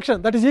to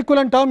reaction, that is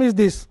equivalent term is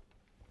this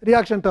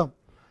reaction term.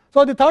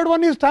 So, the third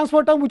one is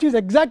transfer term, which is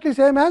exactly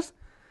same as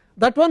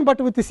that one,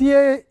 but with the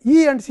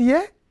CAE and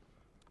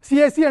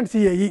CAC and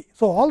CAE.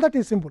 So, all that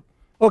is simple.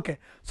 Okay.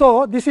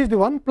 So, this is the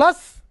one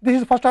plus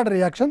this is first order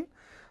reaction.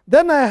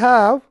 Then I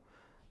have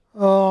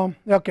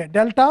okay,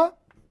 delta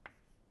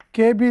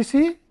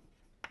KBC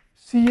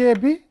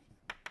CAB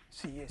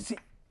CAC.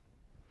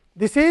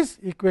 This is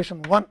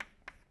equation 1.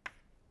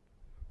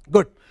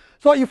 Good.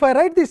 So, if I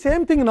write the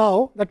same thing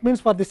now, that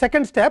means for the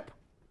second step,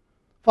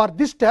 for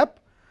this step,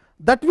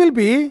 that will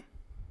be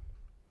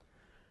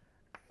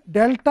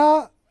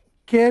delta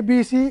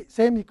KBC,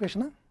 same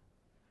equation,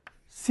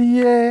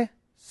 CAB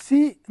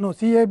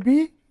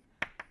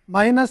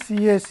minus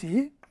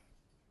CAC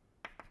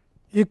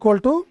equal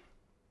to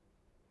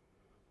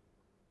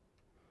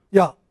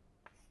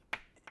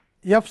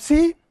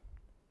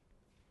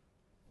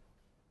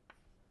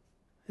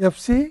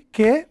FC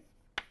K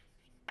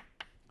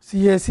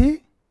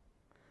CAC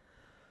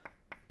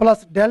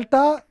plus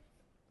delta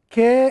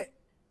K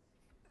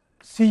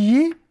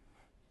CE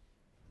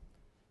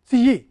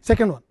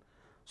second one.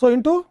 So,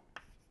 into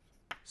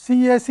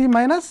CAC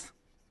minus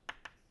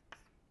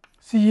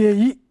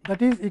CAE,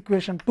 that is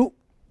equation 2.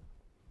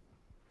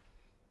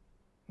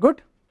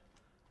 Good.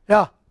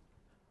 Yeah.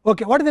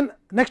 Okay. What is the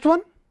next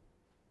one?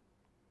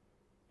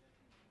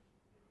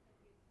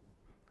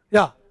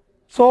 Yeah.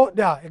 So,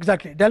 yeah,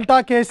 exactly,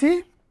 delta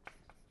KC,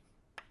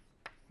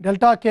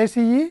 delta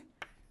KCE,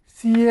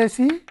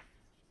 CAC,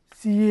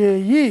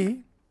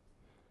 CAE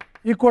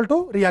equal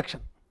to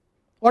reaction.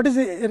 What is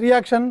the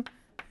reaction?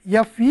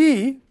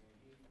 FE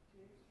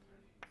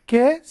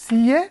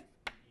KCAE.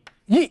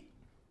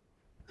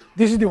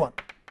 This is the one.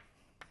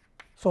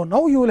 So,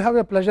 now you will have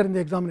a pleasure in the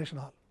examination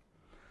hall.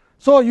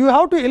 So, you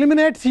have to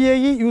eliminate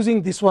CAE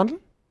using this one,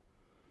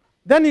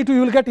 then you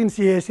will get in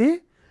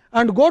CAC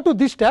and go to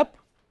this step.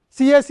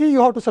 CAC you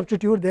have to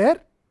substitute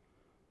there,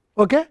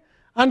 okay,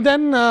 and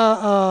then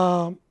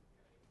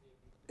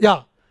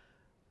yeah.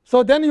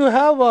 So, then you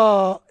have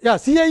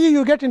CAE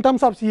you get in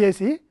terms of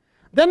CAC,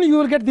 then you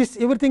will get this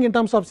everything in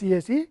terms of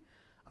CAC,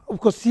 of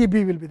course,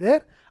 CB will be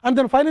there, and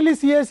then finally,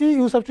 CAC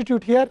you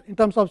substitute here in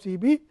terms of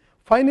CB,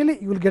 finally,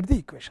 you will get the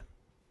equation.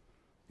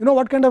 You know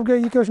what kind of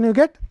equation you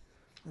get?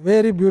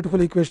 Very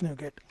beautiful equation you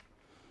get.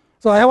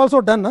 So, I have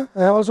also done,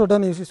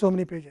 you see so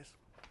many pages,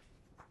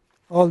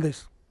 all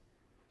this.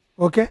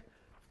 Okay.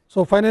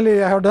 So,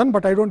 finally, I have done,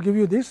 but I do not give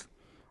you this,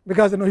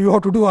 because you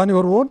have to do on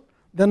your own,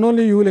 then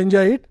only you will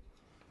enjoy it.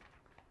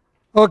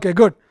 Okay,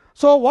 good.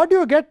 So, what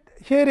you get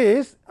here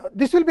is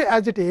this will be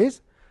as it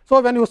is.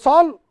 So, when you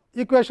solve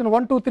equation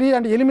 1, 2, 3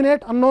 and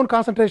eliminate unknown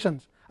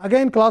concentrations,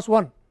 again class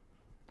 1,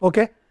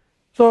 okay.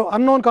 So,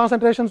 unknown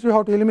concentrations you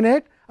have to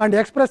eliminate and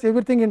express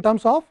everything in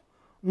terms of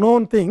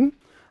known thing.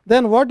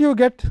 Then what you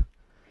get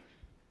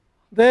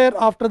there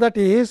after that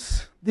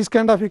is this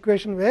kind of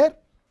equation, where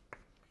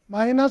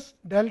minus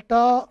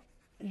delta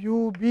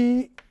u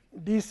b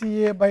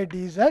dCA by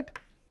dz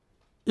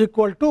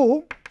equal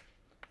to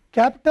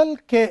capital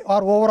K,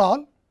 or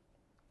overall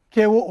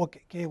KO,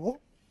 okay, KO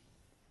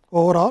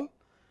overall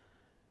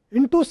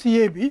into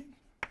CAB.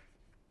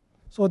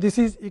 So, this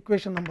is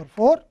equation number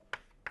 4,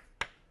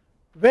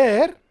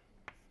 where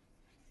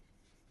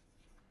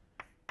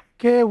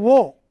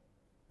KO,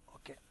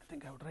 okay, I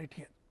think I would write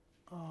here,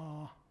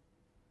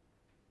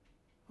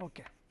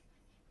 okay,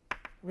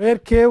 where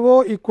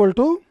KO equal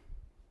to,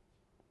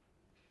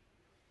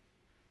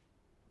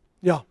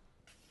 yeah,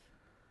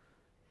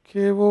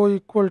 KO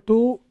equal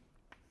to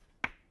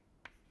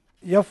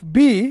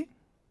FB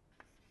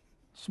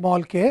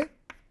small k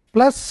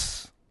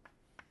plus,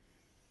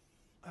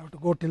 I have to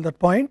go till that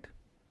point,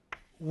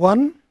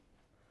 1,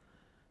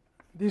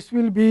 this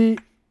will be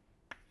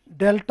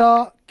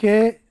delta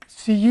k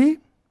CE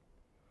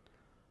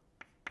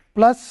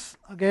plus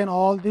again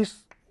all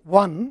this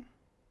 1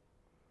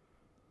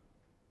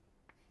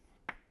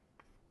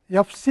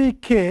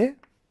 FCK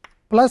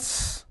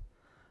plus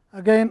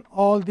again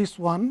all this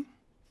 1,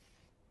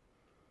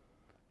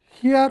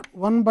 here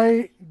 1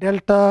 by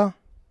delta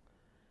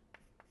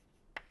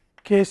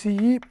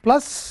KCE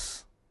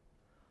plus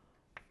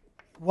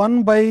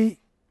 1 by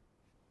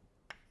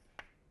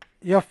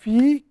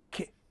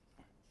FEK.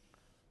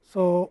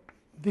 So,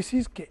 this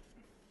is K.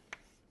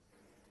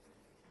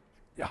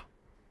 Yeah,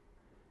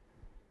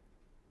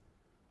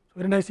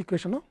 very nice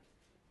equation, no?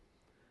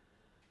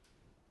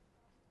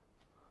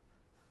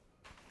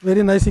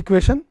 Very nice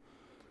equation.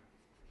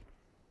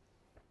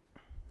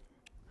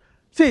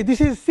 See, this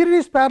is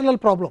series parallel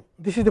problem.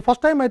 This is the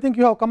first time I think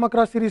you have come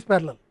across series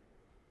parallel.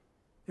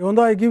 Even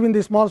though I give in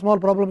the small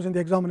problems in the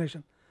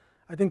examination,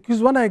 I think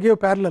quiz 1 I gave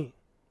parallel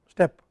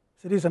step,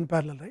 series and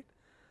parallel, right?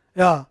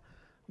 Yeah,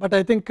 but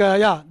I think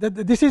yeah,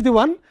 this is the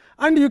one,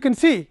 and you can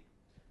see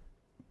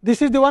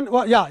this is the one.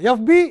 Yeah,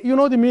 FB, you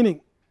know the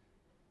meaning,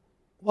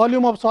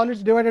 volume of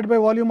solids divided by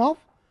volume of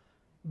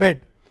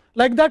bed.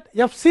 Like that,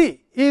 FC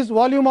is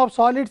volume of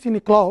solids in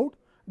a cloud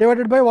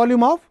divided by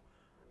volume of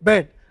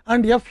bed,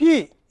 and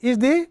FE is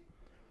the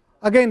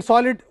again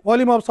solid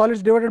volume of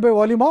solids divided by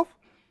volume of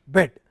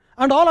bed,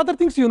 and all other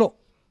things you know.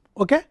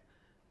 Okay,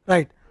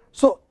 right.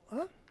 So,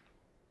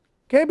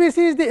 KBC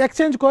is the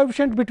exchange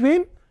coefficient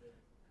between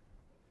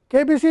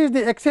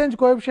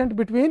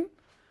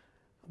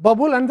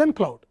bubble and then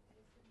cloud.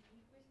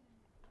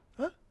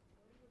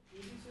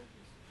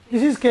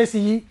 This is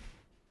KCE.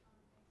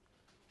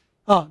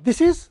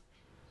 This is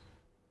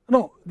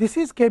this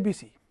is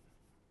KBC.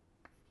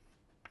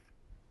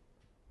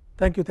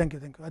 Thank you.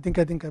 I think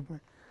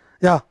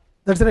yeah,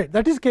 that's right.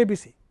 That is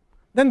KBC.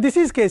 Then this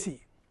is KCE.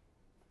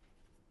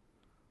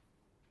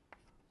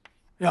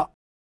 Yeah.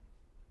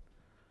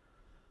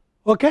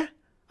 Okay.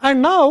 And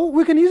now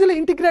we can easily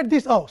integrate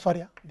this. Oh,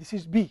 sorry, this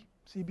is B,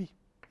 CB.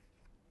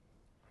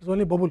 It's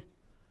only bubble.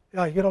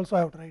 Yeah, here also I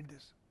have to write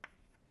this.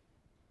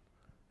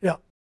 Yeah.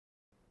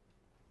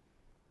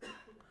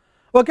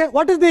 Okay.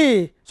 What is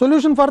the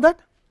solution for that?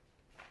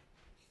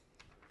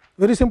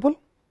 Very simple.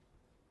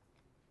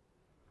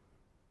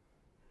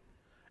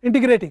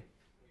 Integrating.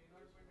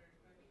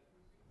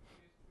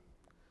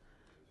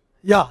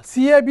 Yeah,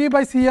 CAB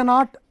by CA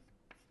naught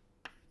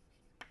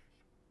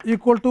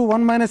equal to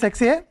 1 minus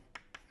XA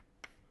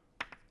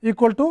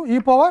equal to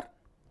e power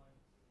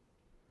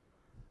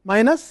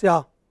minus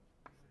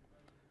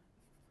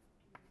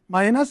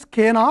minus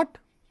K naught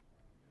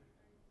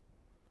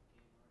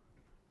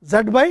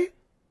Z by,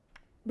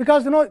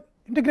 because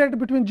integrated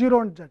between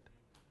 0 and Z.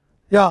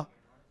 Yeah.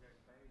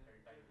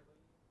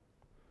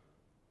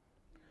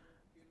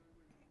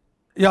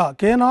 Yeah,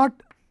 K naught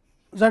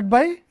Z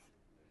by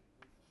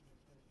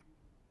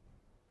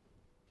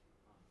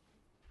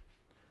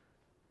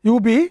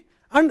UB,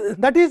 and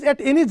that is at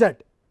any Z.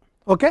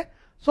 Okay.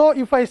 So,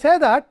 if I say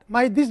that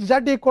my this Z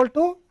equal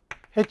to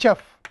HF,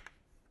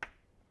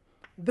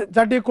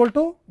 Z equal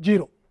to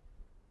 0,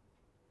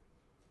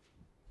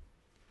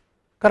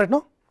 correct,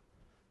 no?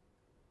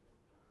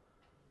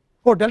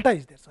 Oh, delta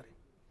is there, sorry,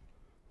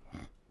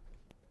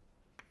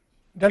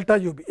 delta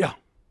UB, yeah.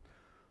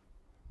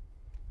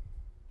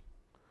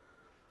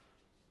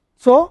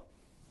 So,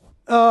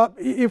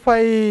 if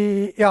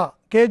I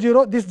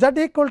K0, this Z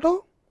equal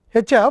to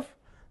HF,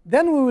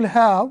 then we will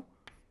have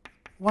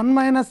 1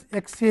 minus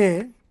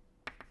XA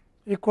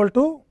equal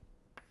to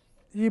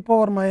e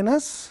power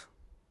minus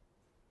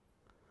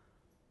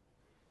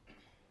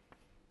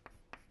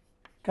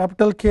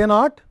capital K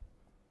naught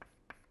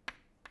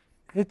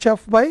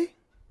HF by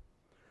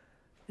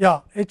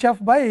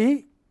HF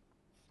by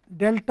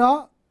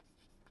delta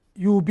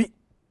UB.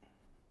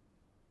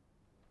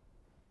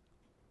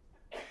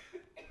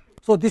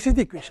 So, this is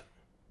the equation.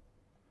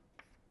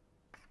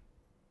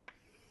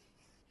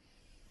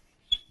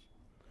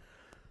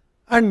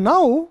 And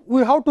now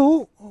we have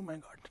to, oh my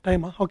god,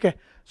 time, okay.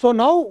 So,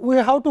 now we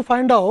have to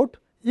find out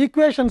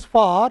equations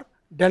for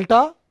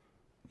delta,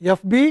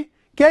 Fb,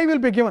 K will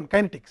be given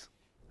kinetics,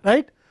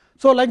 right.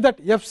 So, like that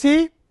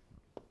Fc,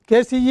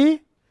 Kce,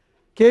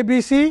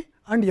 Kbc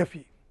and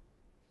Fe,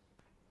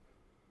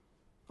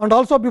 and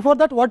also before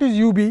that what is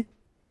Ub.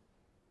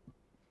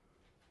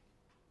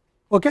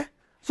 Okay.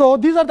 So,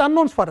 these are the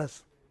unknowns for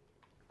us,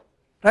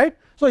 right.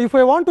 So, if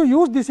I want to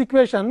use this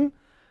equation,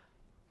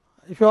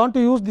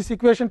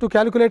 to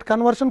calculate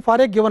conversion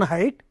for a given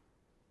height,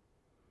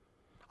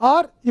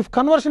 or if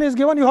conversion is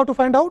given, you have to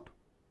find out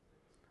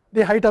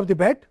the height of the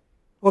bed.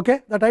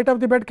 Okay. That height of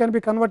the bed can be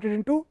converted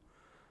into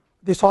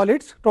the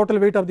solids, total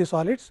weight of the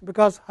solids,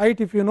 because height,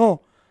 if you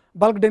know,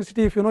 bulk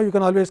density, if you know, you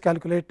can always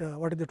calculate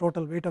what is the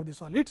total weight of the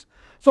solids.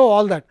 So,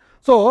 all that.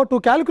 So, to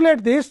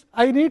calculate this,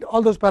 I need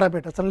all those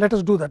parameters, and let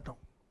us do that now.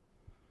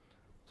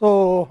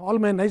 So, all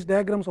my nice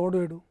diagrams, what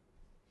do I do?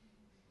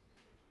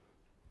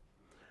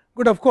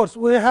 Good. Of course,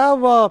 we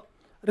have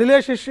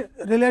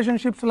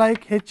relationships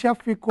like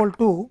Hf equal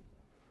to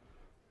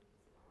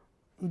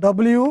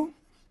W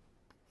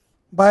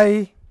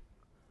by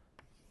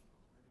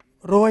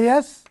rho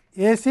s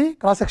AC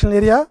cross sectional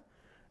area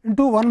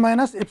into 1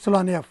 minus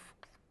epsilon f,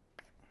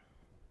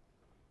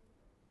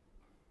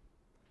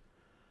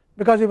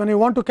 because when you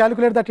want to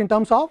calculate that in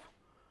terms of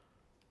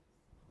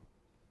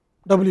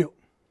W,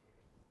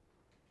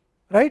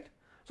 right.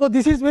 So,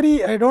 this is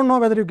very, I do not know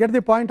whether you get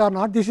the point or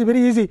not, this is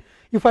very easy.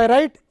 If I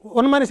write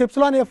 1 minus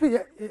epsilon f is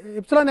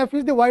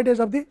the void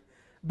of the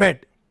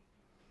bed,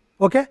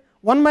 okay.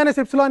 1 minus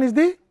epsilon is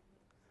the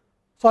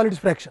solids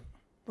fraction.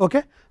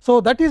 Okay.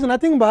 So, that is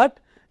nothing but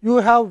you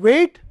have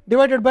weight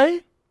divided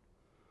by,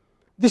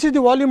 this is the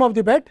volume of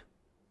the bed,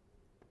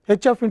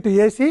 Hf into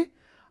AC,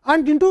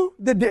 and into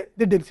the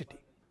density,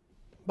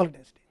 bulk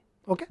density.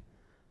 Okay.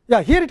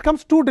 Yeah, here it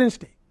comes to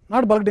density,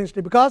 not bulk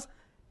density, because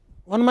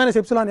 1 minus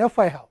epsilon f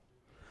I have.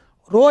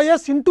 Rho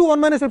s into 1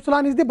 minus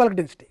epsilon is the bulk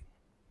density.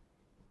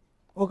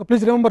 Okay,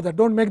 please remember that,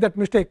 do not make that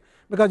mistake,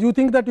 because you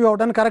think that you have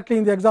done correctly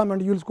in the exam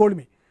and you will scold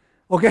me.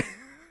 Okay.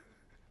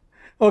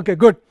 Okay,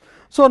 good.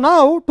 So,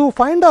 now to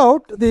find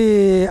out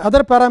the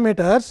other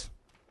parameters,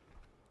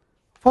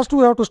 first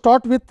we have to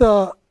start with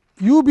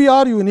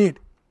UBR you need,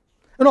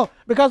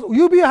 because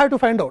UB I have to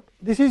find out,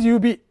 this is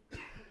UB.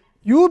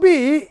 UB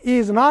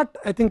is not,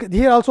 I think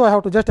here also I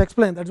have to just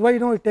explain, that is why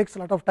it takes a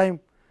lot of time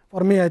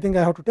for me. I think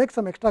I have to take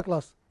some extra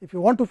class if you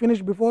want to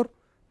finish before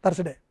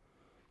Thursday.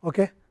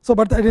 Okay. So,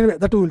 but anyway,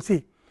 that we will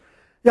see.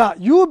 Yeah,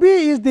 UB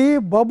is the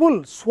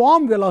bubble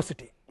swarm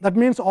velocity, that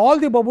means all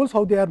the bubbles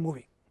how they are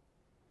moving,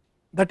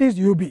 that is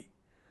UB.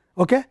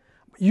 Okay.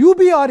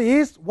 UBR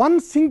is one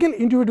single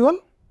individual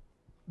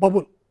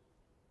bubble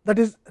that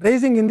is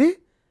rising in the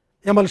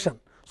emulsion.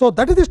 So,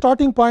 that is the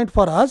starting point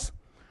for us.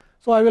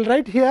 So, I will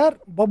write here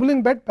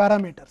bubbling bed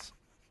parameters.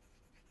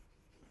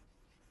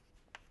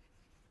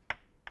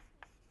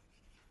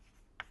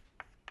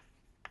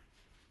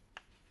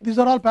 These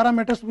are all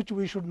parameters which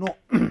we should know.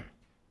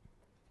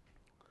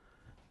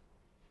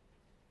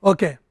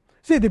 Okay.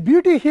 See, the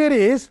beauty here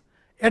is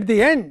at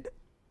the end,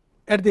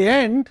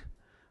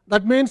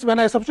 that means when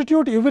I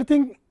substitute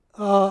everything,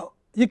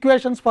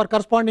 equations for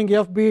corresponding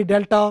Fb,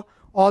 delta,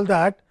 all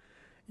that,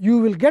 you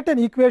will get an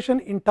equation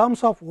in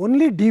terms of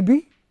only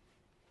dB,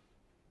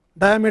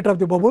 diameter of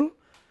the bubble,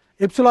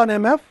 epsilon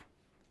mf,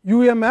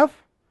 umf,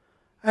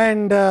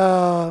 and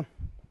I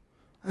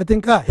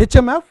think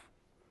HMF,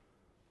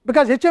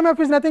 because HMF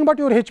is nothing but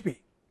your HP,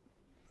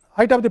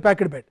 height of the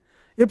packed bed.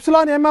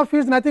 Epsilon mf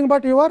is nothing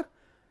but your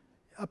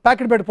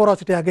packed bed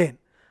porosity again,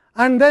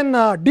 and then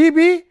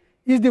dB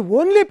is the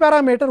only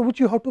parameter which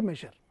you have to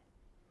measure.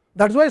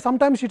 That is why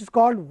sometimes it is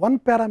called one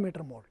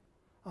parameter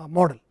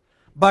model.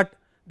 But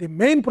the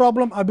main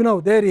problem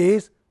Abhinav there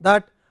is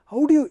that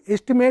how do you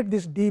estimate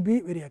this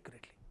dB very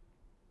accurately?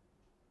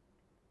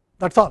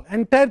 That is all,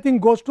 entire thing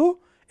goes to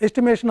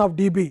estimation of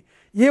dB.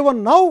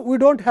 Even now we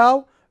do not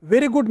have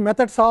very good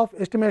methods of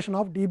estimation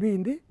of dB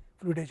in the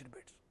fluidized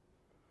beds.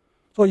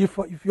 So,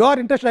 if you are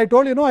interested, I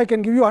told I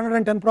can give you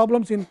 110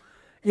 problems in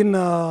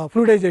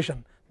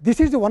fluidization. This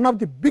is one of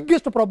the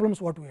biggest problems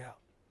what we have.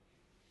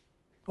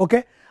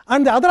 Okay.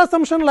 And the other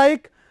assumption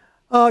like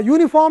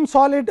uniform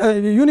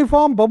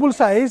bubble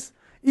size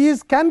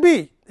can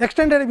be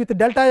extended with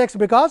delta x,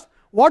 because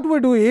what we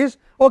do is,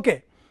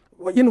 okay,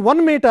 in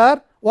 1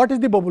 meter what is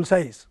the bubble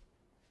size.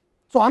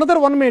 So, another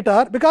 1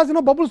 meter, because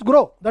bubbles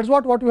grow, that is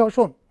what we have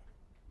shown,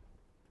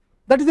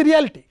 that is the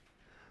reality.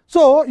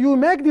 So, you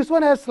make this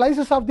one as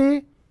slices of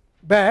the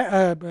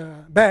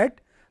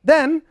bed,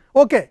 then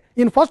okay,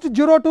 in first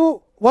 0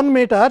 to 1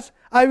 meters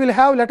I will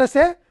have, let us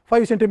say,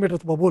 5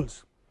 centimeters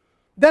bubbles,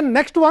 then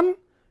next one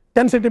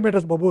 10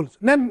 centimeters bubbles,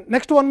 then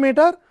next 1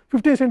 meter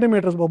 15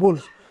 centimeters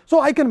bubbles. So,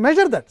 I can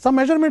measure that, some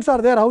measurements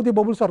are there how the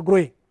bubbles are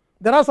growing,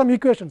 there are some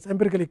equations,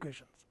 empirical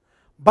equations,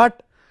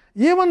 but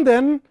even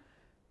then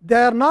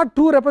they are not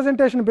true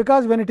representation,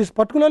 because when it is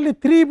particularly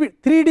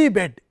 3D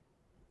bed,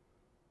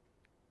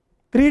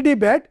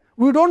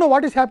 we do not know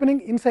what is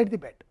happening inside the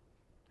bed.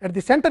 At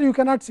the center you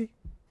cannot see.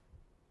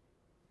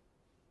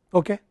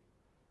 Okay.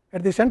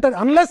 At the center,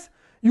 unless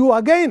you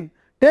again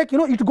take,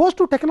 it goes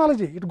to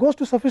technology, it goes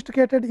to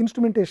sophisticated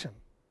instrumentation,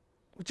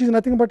 which is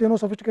nothing but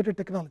sophisticated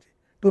technology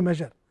to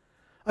measure.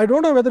 I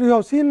don't know whether you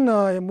have seen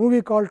a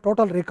movie called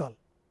Total Recall,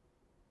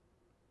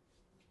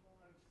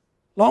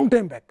 long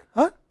time back.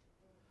 Huh?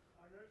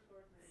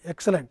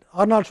 Excellent,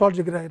 Arnold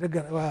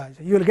Schwarzenegger.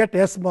 You will get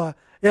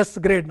S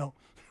grade now.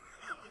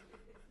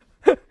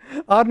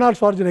 Arnold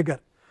Schwarzenegger.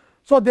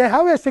 So they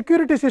have a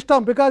security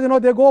system, because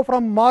they go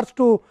from Mars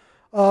to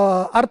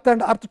Earth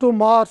and Earth to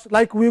Mars,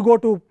 like we go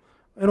to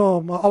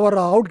our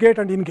out gate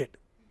and in gate.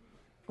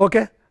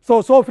 Okay,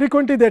 so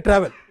frequently they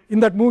travel in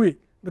that movie,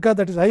 because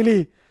that is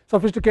highly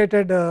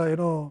sophisticated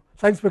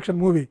science fiction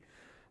movie.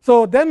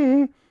 So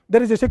then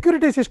there is a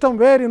security system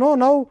where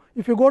now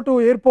if you go to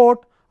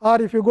airport, or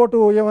if you go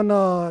to even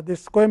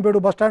this Coimbatore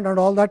bus stand and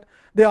all that,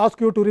 they ask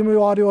you to remove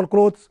all your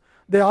clothes,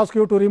 they ask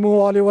you to remove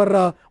all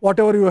your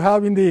whatever you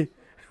have in the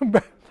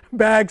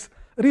bags.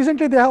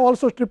 Recently they have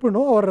also stripped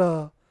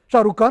our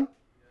Shah Rukh Khan.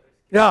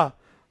 Yeah,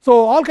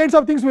 so all kinds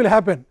of things will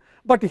happen,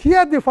 but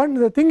here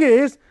the thing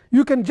is,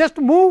 you can just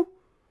move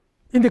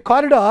in the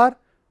corridor.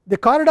 The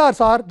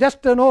corridors are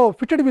just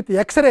fitted with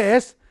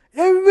X-rays.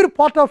 Every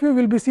part of you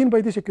will be seen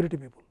by the security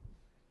people.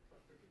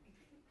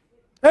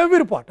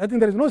 Every part. I think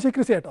there is no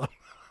secrecy at all.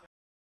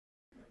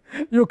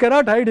 You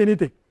cannot hide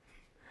anything.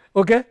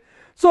 Okay.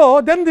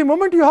 So then the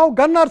moment you have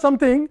gun or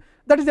something,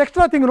 that is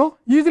extra thing,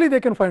 easily they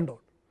can find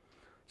out.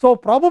 So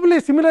probably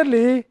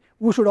similarly,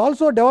 we should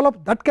also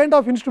develop that kind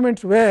of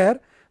instruments where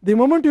the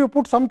moment you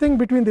put something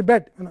between the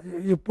bed,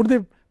 you put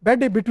the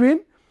bed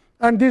between,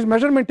 and these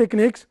measurement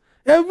techniques,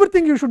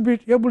 everything you should be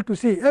able to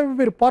see,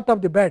 every part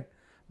of the bed.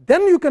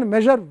 Then you can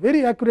measure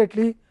very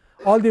accurately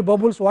all the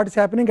bubbles, what is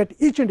happening at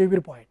each and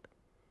every point.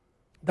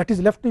 That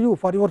is left to you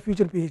for your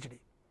future PhD.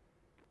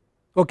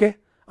 Okay,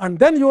 and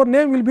then your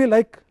name will be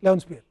like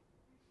Levenspiel.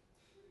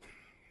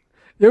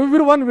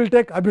 Everyone will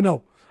take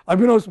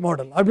Abhinav's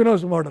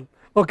model.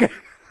 Okay.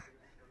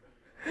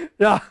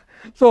 Yeah,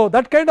 so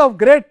that kind of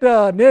great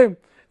name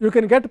you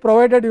can get,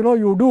 provided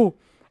you do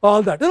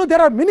all that.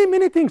 There are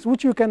many things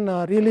which you can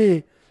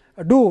really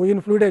do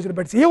in fluidized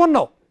beds, even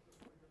now.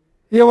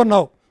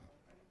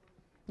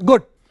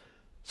 Good.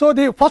 So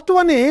the first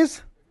one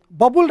is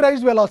bubble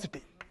rise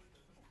velocity.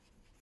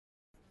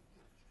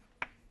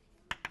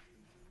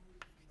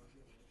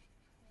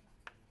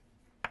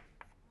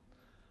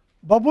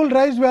 Bubble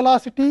rise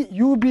velocity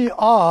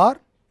UBR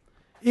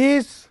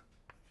is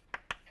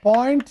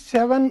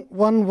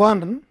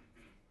 0.711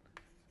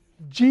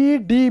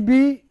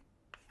 GdB.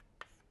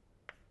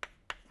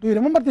 Do you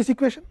remember this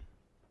equation?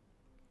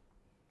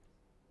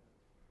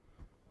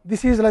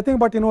 This is nothing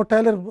but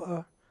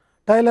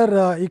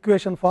Taylor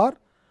equation for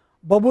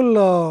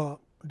bubble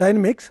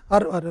dynamics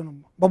or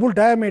bubble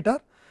diameter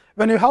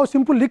when you have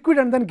simple liquid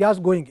and then gas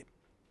going in.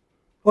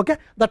 Okay,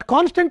 that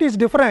constant is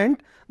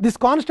different. This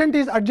constant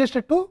is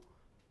adjusted to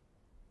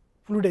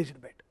fluidized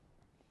bed,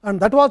 and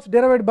that was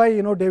derived by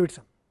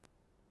Davidson.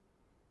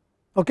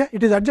 Okay,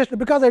 it is adjusted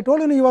because I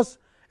told you he was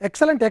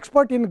excellent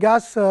expert in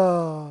gas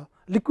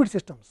liquid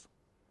systems,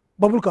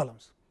 bubble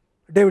columns,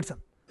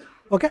 Davidson.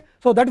 Okay,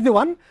 so that is the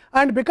one,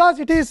 and because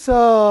it is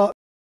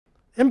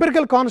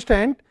empirical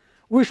constant,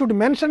 we should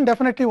mention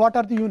definitely what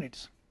are the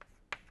units.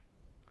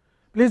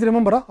 Please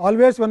remember,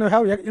 always when you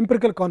have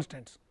empirical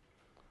constants.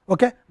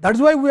 Okay, that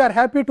is why we are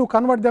happy to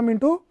convert them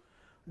into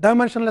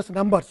dimensionless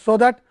numbers, so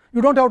that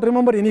you do not have to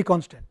remember any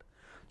constant.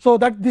 So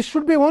that this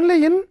should be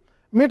only in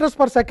meters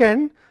per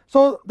second.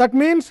 So that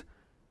means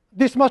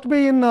this must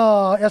be in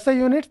SI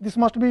units, this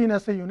must be in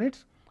SI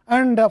units,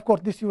 and of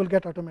course this you will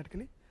get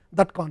automatically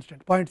that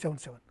constant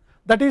 0.77.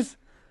 That is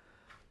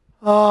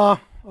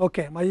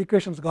okay. My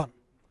equation is gone.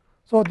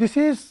 So this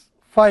is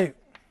 5,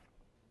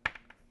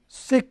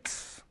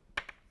 6,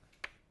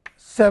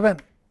 7.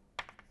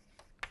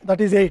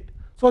 That is 8.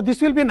 So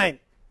this will be 9.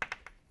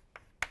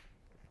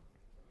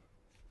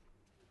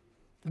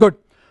 Good.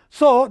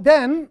 So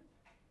then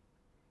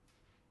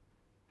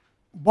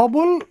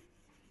bubble,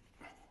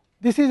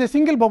 this is a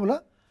single bubble,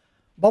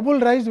 bubble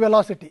rise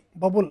velocity,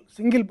 bubble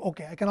single.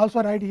 Okay, I can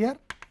also write here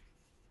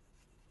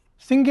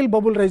single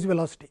bubble rise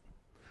velocity.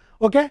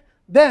 Okay,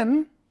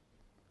 then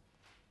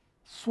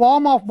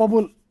swarm of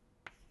bubble.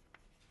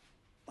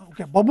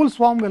 Okay, bubble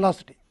swarm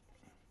velocity.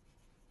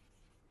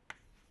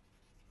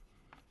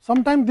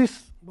 Sometimes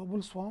this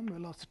bubble swarm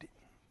velocity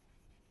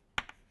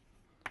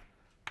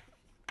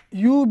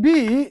UB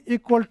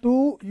equal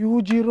to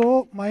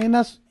U0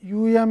 minus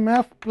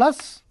UMF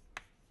plus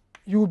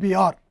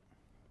UBR.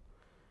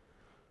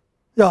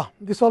 Yeah,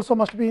 this also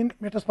must be in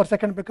meters per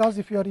second, because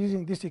if you are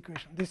using this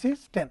equation, this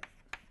is 10,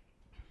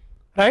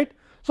 right.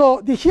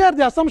 So here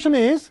the assumption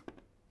is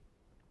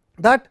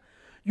that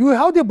you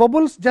have the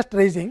bubbles just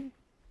rising.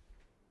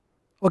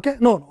 Okay,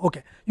 no,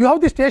 okay, you have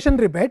the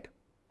stationary bed,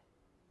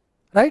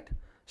 right,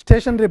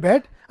 stationary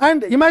bed,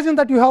 and imagine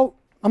that you have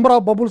number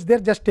of bubbles there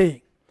just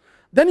staying.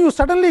 Then you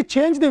suddenly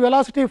change the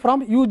velocity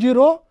from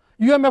U0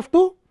 UMF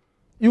to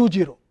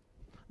U0.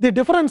 The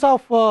difference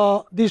of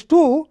these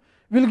two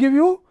will give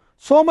you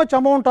so much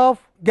amount of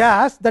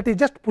gas that is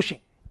just pushing.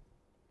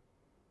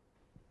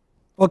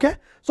 Okay.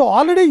 So,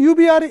 already you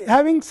are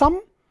having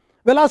some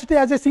velocity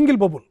as a single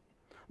bubble,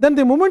 then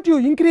the moment you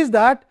increase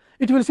that,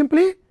 it will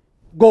simply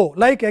go,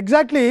 like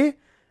exactly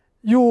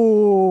you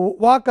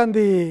walk on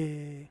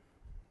the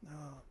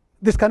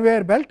this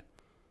conveyor belt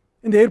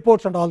in the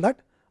airports and all that.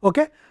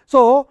 Okay.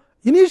 So,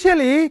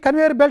 initially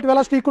conveyor belt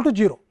velocity equal to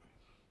 0,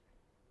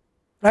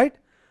 right.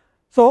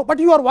 So, but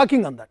you are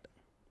working on that,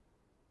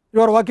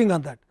 you are working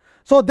on that.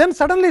 So, then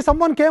suddenly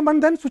someone came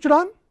and then switched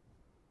on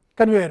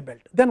conveyor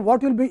belt, then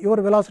what will be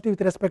your velocity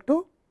with respect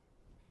to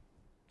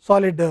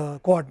solid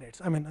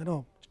coordinates, I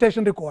mean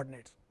stationary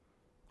coordinates.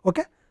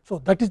 Okay. So,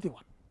 that is the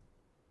one,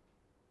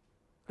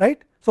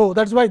 right. So,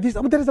 that is why this,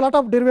 there is a lot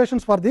of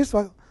derivations for this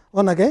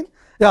one again.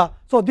 Yeah.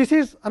 So, this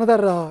is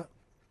another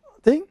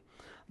thing.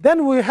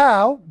 Then we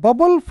have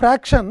bubble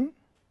fraction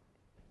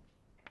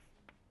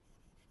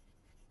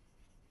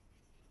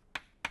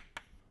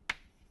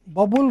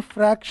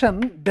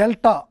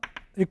delta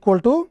equal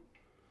to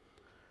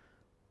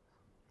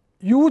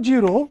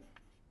u0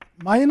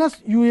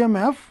 minus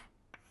umf.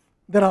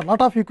 There are a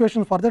lot of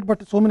equations for that,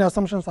 but so many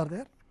assumptions are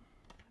there.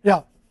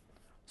 Yeah.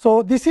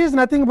 So, this is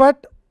nothing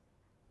but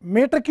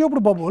meter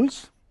cubed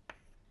bubbles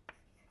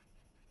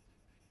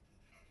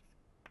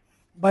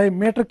by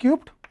meter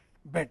cubed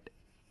bed.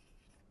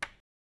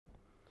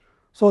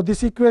 So,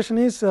 this equation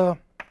is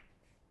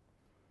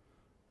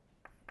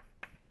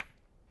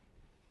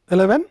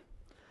 11,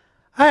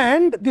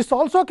 and this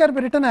also can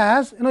be written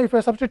as, if I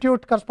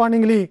substitute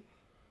correspondingly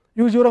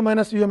u0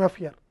 minus umf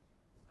here,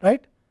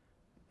 right,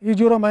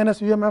 u0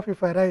 minus umf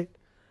if I write,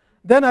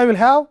 then I will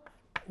have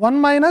 1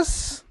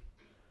 minus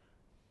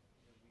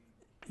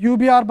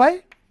ubr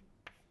by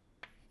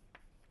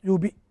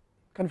ub.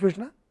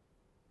 Confusion? Huh?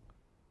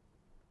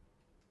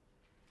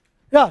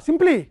 Yeah,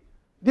 simply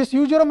this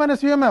u0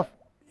 minus umf,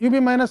 ub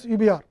minus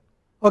ubr.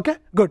 Okay,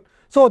 good.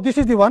 So, this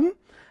is the one,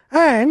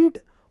 and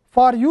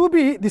for ub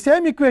the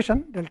same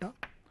equation delta,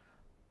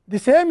 the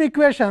same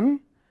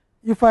equation,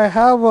 if I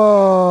have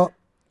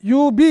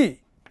ub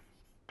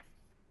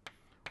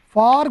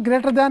far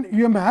greater than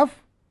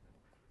umf,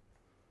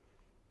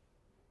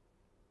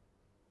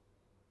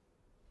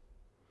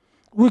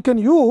 we can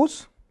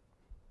use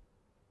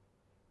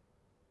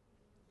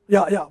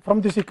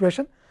from this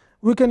equation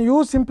we can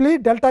use simply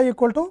delta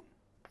equal to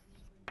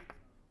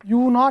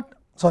u naught,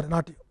 sorry,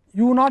 not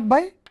u naught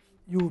by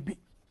ub,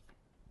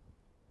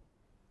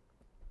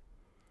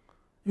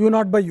 u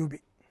naught by ub.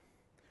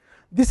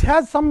 This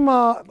has some,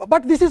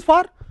 but this is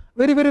for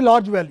very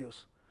large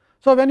values.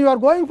 So, when you are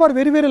going for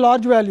very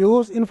large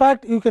values, in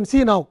fact, you can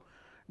see now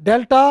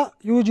delta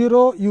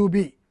u0 ub,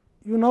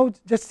 you now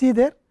just see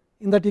there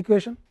in that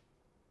equation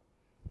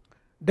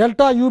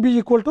delta ub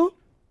equal to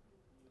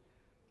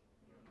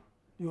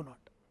u naught,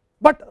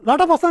 but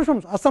lot of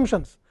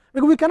assumptions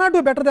because we cannot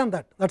do better than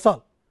that, that is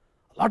all.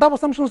 Lot of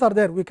assumptions are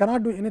there, we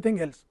cannot do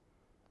anything else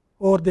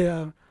over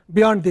the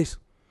beyond this.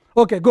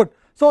 Okay, good.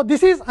 So,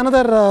 this is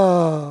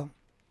another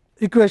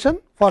equation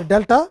for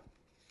delta.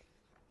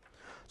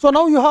 So,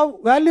 now you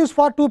have values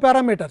for two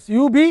parameters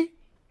ub,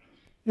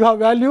 you have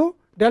value,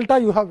 delta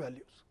you have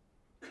values,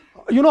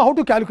 you know how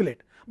to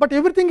calculate, but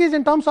everything is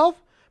in terms of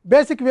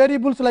basic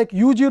variables like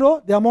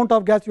u0, the amount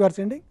of gas you are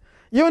sending,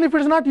 even if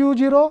it is not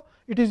u0,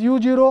 it is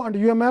u0 and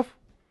umf,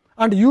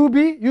 and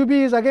ub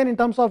is again in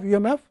terms of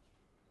umf,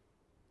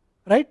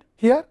 right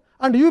here,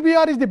 and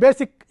ubr is the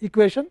basic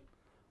equation,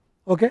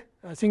 okay,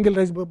 single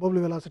rise bubble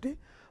velocity.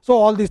 So,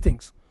 all these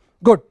things,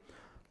 good.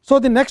 So,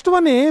 the next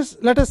one is,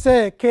 let us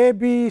say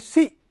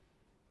KBC,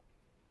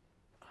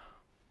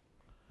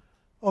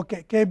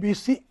 okay,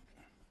 KBC.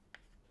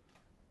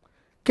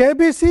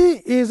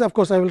 KBC is, of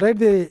course, I will write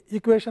the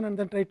equation and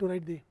then try to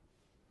write the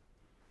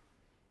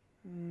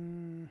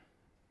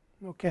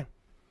okay.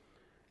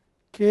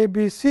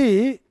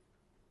 KBC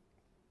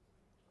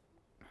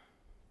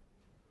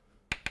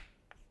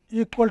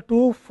equal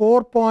to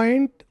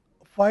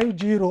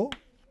 4.50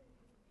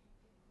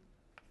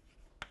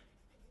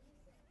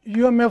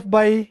 umf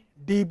by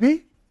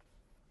dB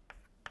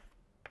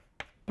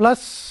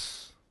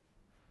plus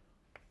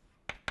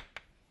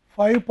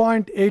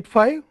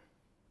 5.85.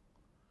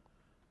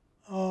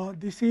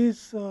 This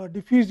is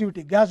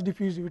diffusivity, gas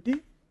diffusivity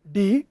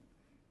d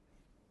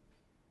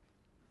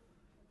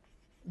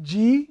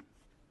g,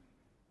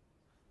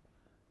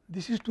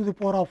 this is to the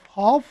power of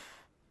half,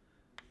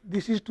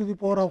 this is to the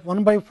power of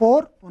 1 by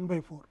 4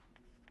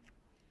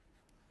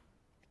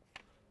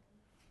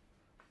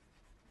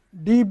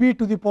 dB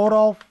to the power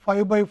of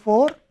 5 by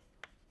 4.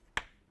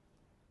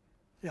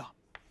 Yeah.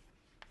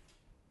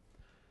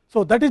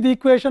 So, that is the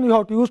equation you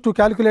have to use to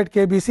calculate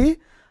KBC,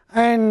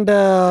 and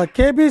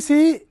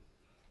KBC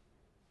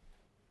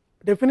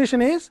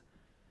definition is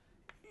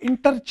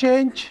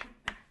interchange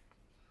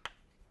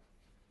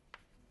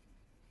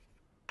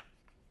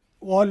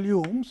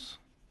volumes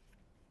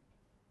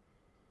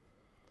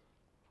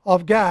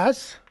of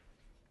gas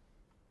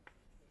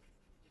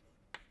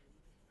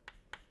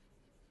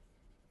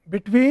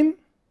between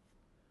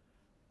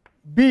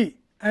B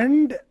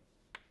and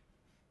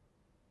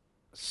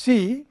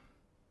C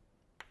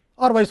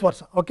or vice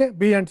versa, okay,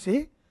 B and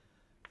C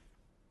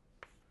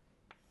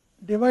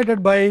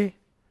divided by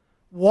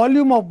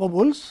volume of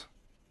bubbles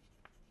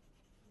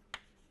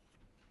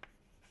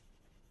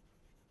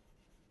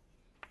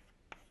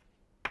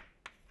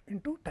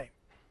into time.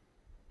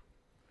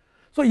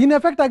 So, in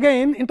effect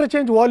again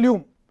interchange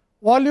volume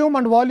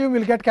and volume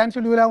will get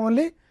cancelled, you will have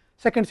only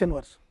seconds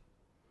inverse.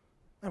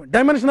 I mean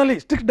dimensionally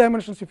strict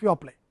dimensions if you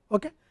apply.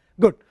 Okay,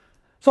 good.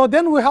 So,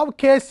 then we have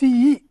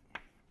KCE.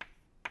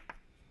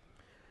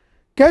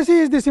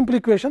 KCE is the simple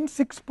equation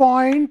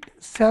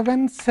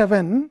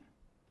 6.77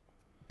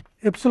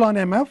 epsilon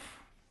mf.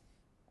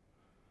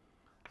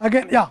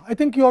 Again, yeah, I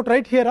think you have to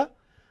write here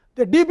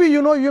the dB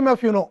you know,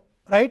 UMF you know,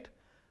 right,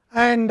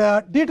 and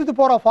d to the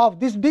power of half.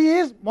 This d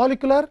is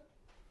molecular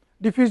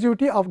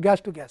diffusivity of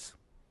gas to gas.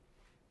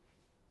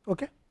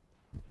 Okay.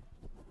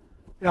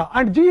 Yeah,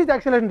 and g is the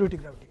acceleration due to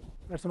gravity.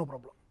 That's no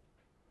problem.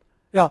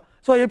 Yeah,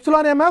 so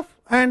epsilon mf,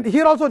 and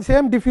here also the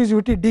same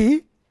diffusivity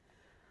d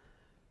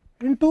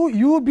into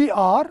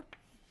UBr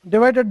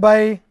divided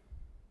by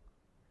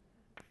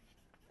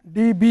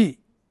dB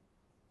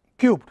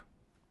cubed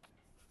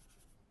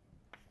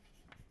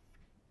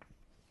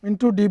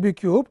into dB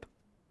cubed.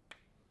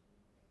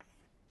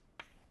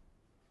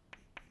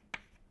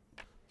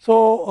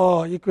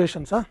 So,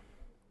 equations.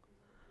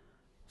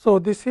 So,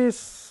 this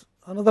is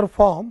another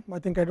form, I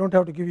think I do not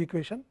have to give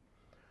equation.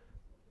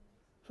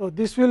 So,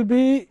 this will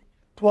be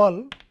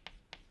 12,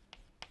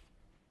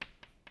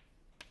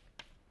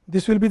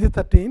 this will be the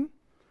 13.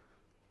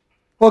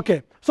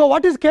 Okay. So,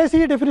 what is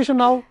KCE definition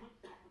now?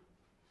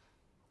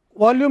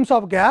 Volumes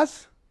of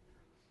gas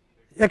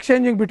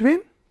exchanging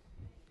between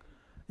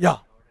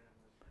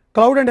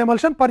cloud and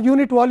emulsion per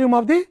unit volume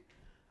of the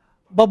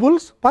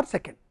bubbles per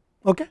second.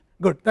 Okay,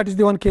 good. That is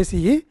the one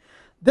KCE.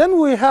 Then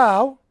we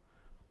have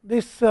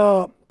this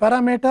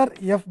parameter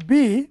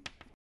FB.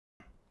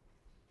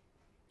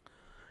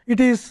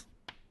 It is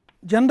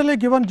generally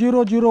given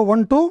 0, 0,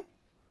 1 to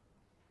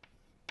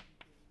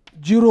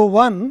 0,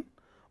 1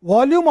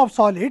 volume of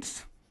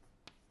solids,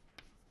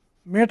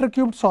 meter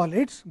cubed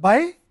solids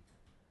by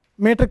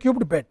meter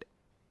cubed bed.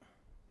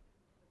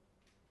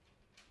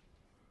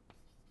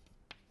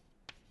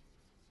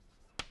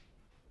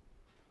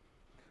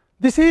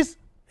 This is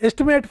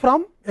estimate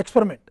from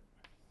experiment.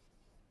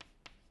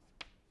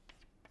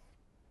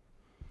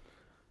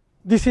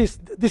 This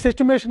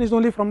estimation is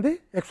only from the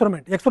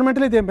experiment.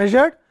 Experimentally they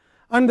measured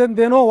and then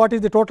they know what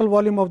is the total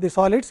volume of the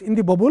solids in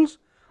the bubbles,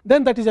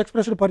 then that is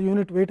expressed per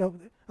unit weight of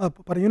the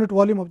per unit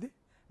volume of the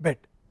bed.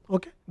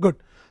 Okay, good.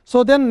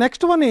 So, then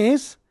next one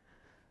is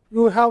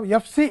you have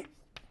FC.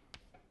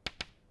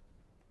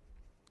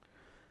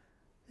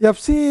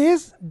 FC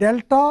is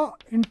delta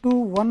into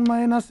 1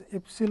 minus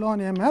epsilon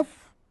mf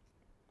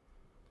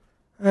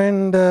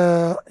and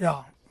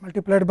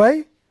multiplied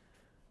by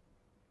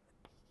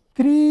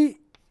 3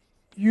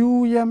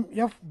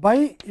 UMF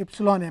by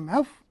epsilon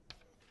mf,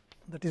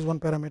 that is one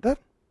parameter,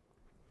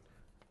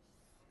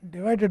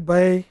 divided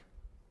by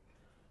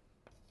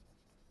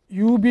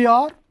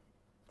UBr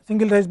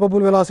single rise bubble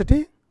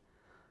velocity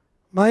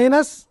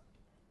minus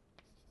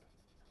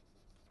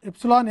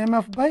epsilon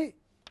mf by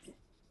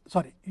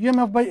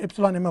UMF by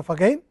epsilon mf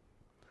again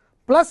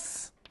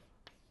plus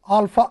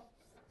alpha.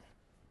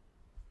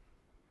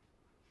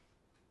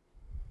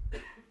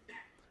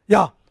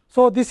 Yeah.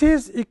 So, this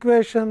is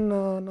equation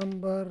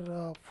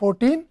number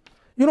 14.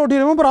 You know, do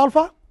you remember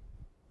alpha?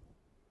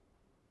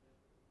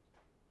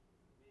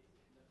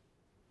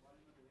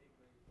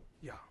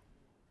 Yeah,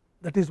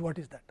 that is what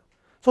is that.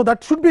 So,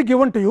 that should be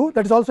given to you,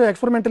 that is also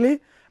experimentally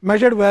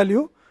measured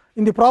value.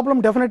 In the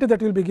problem definitely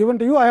that will be given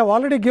to you. I have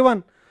already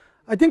given,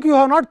 I think you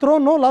have not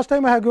thrown, no, last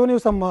time I have given you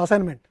some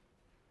assignment.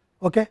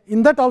 Okay.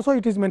 In that also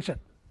it is mentioned.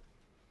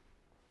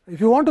 If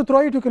you want to throw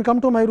it, you can come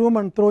to my room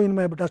and throw in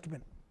my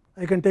dustbin.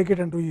 I can take it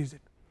and reuse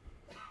it.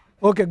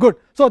 Okay, good.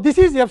 So, this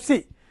is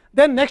FC.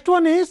 Then next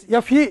one is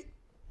FE.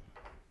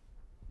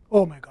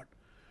 Oh my God,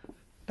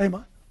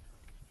 time.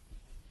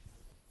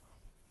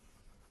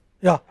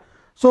 Yeah.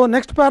 So,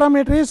 next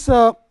parameter is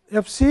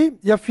FC,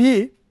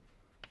 FE.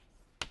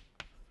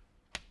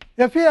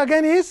 FE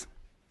again is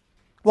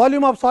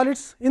volume of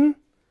solids in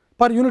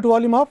per unit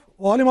volume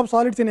of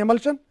solids in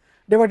emulsion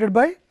divided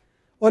by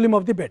volume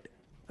of the bed,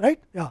 right.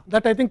 Yeah,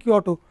 that I think you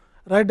have to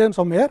write down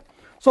somewhere.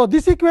 So,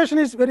 this equation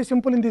is very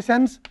simple in the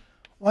sense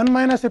 1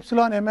 minus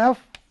epsilon mf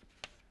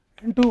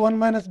into 1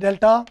 minus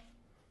delta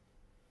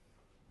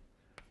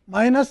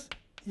minus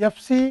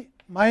FC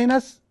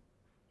minus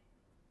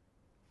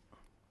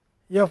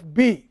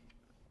FB.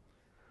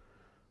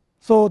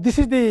 So, this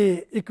is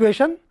the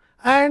equation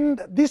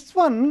and this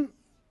one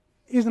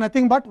is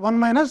nothing but 1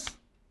 minus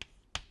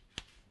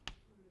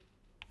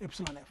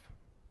epsilon f.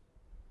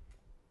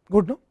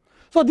 Good, no?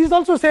 So, this is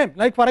also same,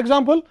 like for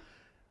example,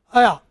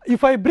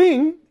 if I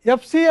bring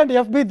FC and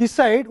FB this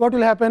side, what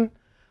will happen?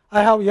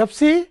 I have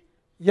FC,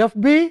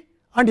 FB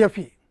and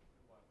FE.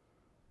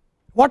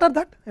 What are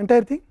that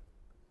entire thing?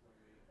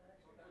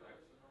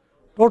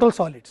 Total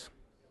solids.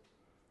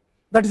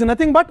 That is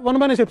nothing but 1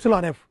 minus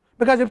epsilon f,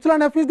 because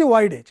epsilon f is the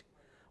void edge.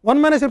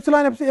 1 minus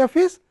epsilon f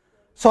is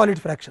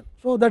solid fraction.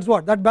 So, that is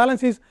what that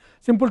balance is.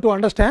 simple to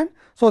understand.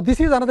 So, this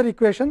is another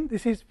equation,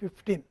 this is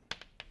 15.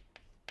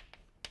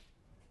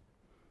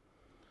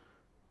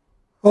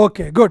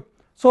 Okay, good.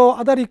 So,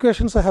 other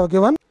equations I have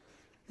given,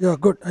 yeah,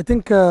 good. I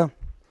think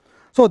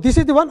so. This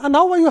is the one, and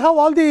now you have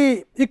all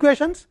the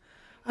equations,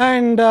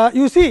 and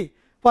you see,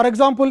 for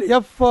example,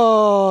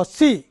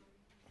 FC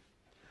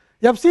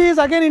is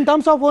again in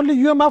terms of only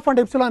UMF and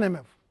epsilon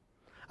MF,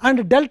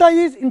 and delta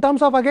is in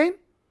terms of again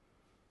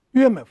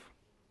UMF,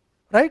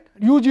 right,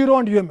 U0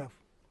 and UMF,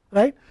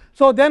 right.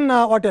 So, then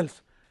what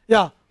else?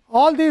 Yeah,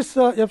 all these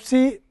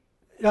FC,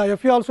 yeah,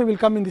 FE also will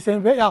come in the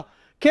same way. Yeah,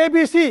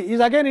 KBC is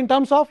again in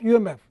terms of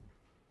UMF,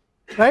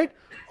 right.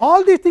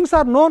 All these things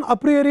are known a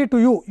priori to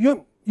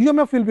you.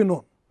 UMF will be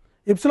known,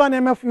 epsilon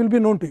MF will be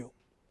known to you,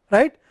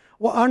 right.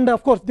 And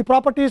of course, the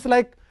properties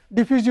like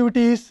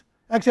diffusivities,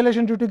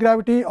 acceleration due to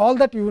gravity, all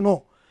that you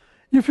know.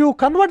 If you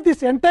convert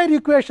this entire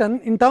equation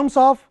in terms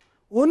of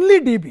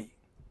only dB,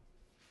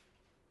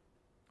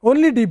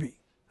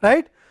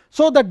 right.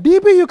 So, the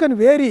dB you can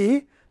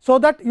vary, so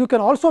that you can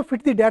also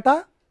fit the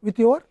data with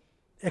your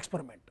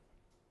experiment.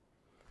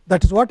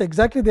 That is what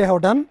exactly they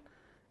have done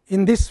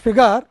in this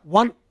figure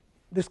 1.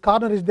 This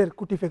corner is their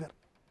Kunii figure.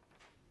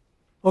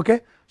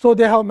 Okay. So,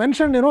 they have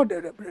mentioned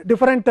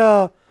different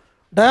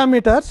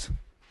diameters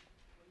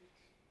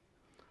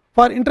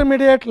for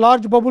intermediate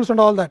large bubbles and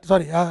all that,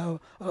 sorry,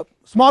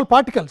 small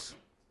particles,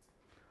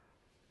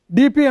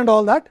 dP and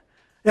all that.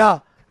 Yeah,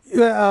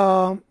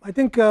 I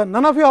think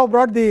none of you have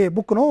brought the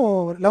book,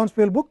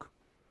 Levenspiel book.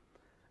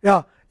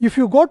 Yeah, if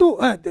you go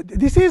to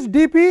this is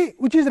dP,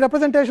 which is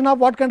representation of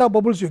what kind of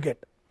bubbles you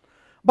get.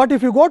 But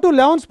if you go to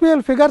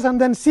Levenspiel figures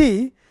and then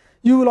see,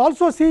 you will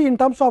also see in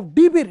terms of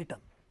dB written,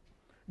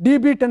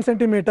 dB 10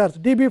 centimeters,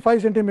 dB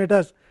 5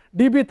 centimeters,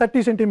 dB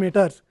 30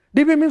 centimeters.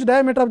 dB means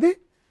diameter of the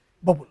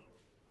bubble.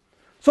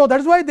 So, that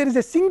is why there is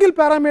a single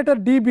parameter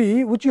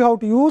dB which you have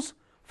to use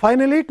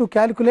finally to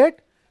calculate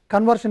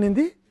conversion in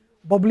the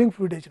bubbling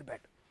fluidized bed.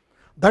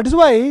 That is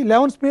why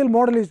Levenspiel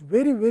model is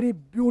very, very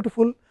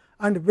beautiful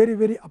and very,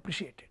 very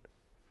appreciated,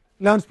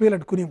 Levenspiel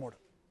and Kunii model.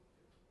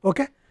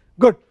 Okay?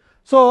 Good.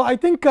 So, I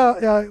think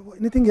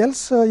anything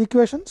else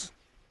equations?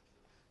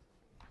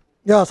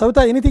 Yeah,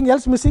 Savita, anything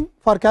else missing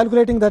for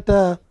calculating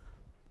that?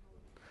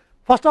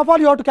 First of all,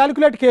 you have to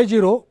calculate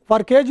K0. For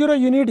K0,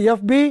 you need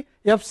FB,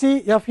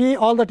 FC, FE,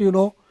 all that you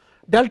know,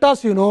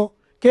 deltas you know,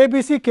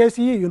 KBC,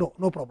 KCE you know,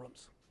 no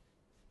problems,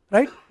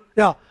 right?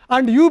 Yeah,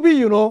 and UB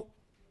you know,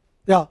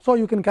 yeah, so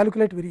you can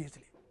calculate very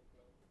easily.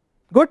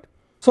 Good.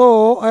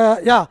 So,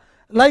 yeah,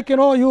 like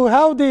you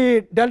have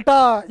the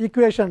delta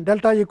equation,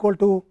 delta equal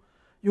to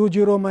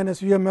U0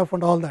 minus UMF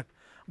and all that,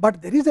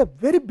 but there is a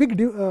very big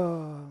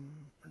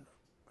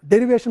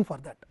derivation for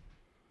that,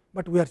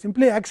 but we are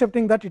simply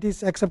accepting that it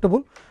is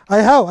acceptable. I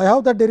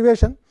have that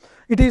derivation.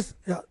 It is,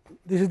 yeah,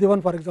 this is the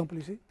one, for example,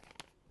 you see,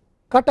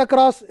 cut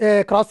across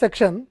a cross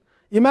section,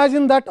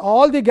 imagine that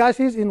all the gas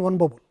is in one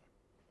bubble,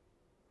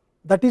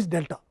 that is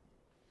delta,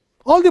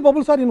 all the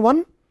bubbles are in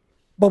one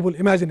bubble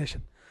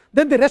imagination,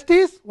 then the rest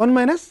is 1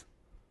 minus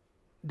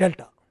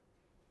delta,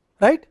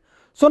 right.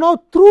 So,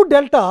 now through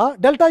delta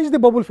is the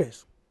bubble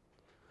phase.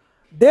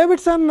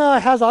 Davidson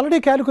has already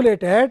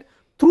calculated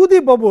through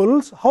the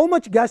bubbles how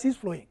much gas is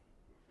flowing.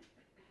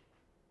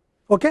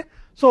 Okay.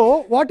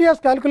 So, what he has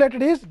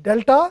calculated is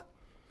delta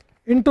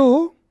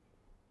into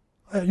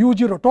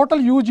U0, total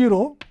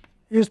U0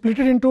 is split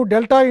into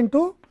delta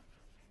into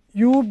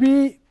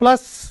UB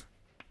plus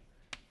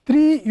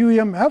 3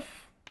 UMF,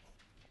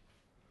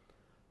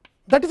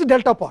 that is the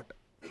delta part,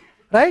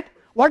 right.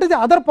 What is the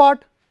other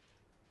part?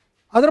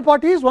 Other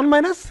part is 1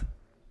 minus,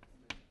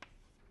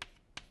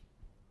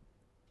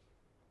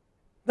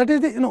 that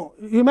is the,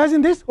 you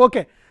imagine this.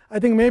 Okay. I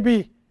think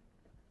maybe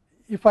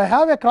if I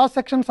have a cross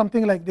section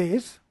something like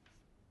this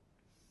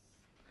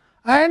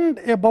and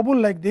a bubble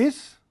like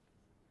this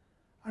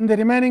and the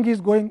remaining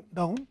is going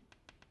down.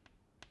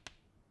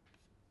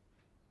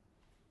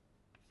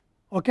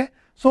 Okay.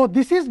 So,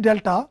 this is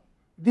delta,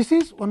 this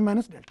is 1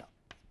 minus delta.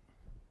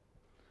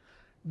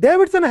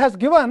 Davidson has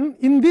given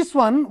in this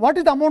one what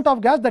is the amount of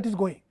gas that is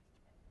going.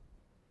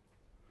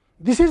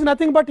 This is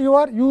nothing but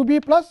your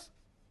UB plus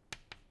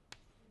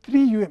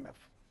 3 UMF.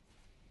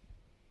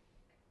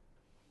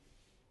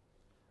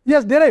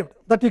 Yes, derived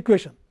that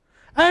equation,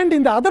 and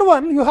in the other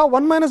one you have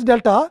 1 minus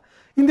delta.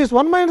 In this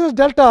 1 minus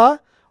delta,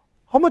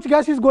 how much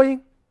gas is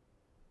going?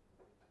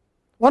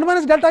 1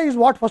 minus delta is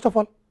what? First of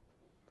all,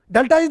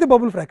 delta is the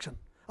bubble fraction.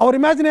 Our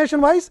imagination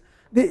wise,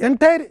 the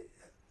entire,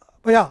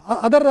 yeah,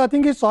 other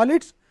thing is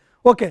solids.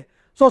 Okay.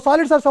 So,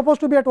 solids are supposed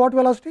to be at what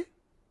velocity?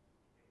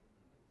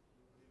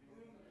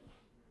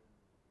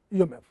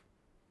 UMF.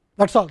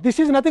 That is all. This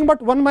is nothing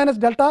but 1 minus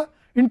delta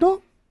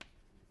into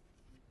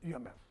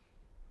UMF.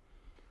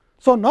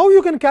 So, now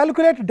you can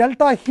calculate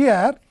delta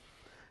here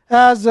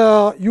as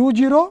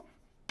U0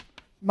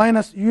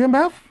 minus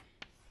UMF.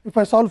 If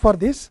I solve for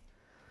this,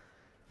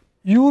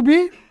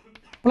 UB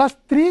plus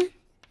 3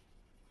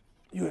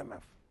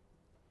 UMF.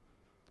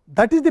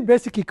 That is the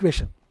basic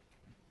equation.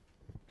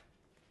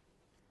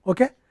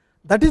 Okay.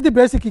 That is the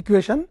basic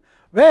equation,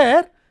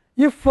 where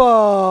if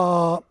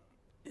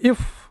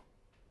if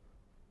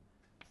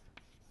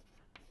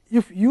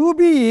UB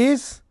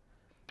is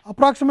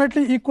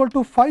approximately equal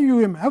to 5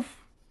 UMF,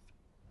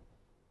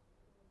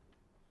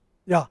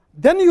 yeah,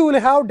 then you will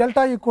have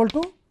delta equal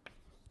to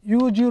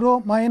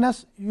U0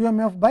 minus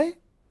UMF by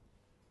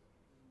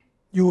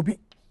UB.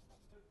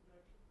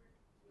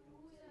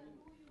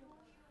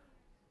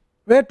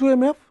 Where 2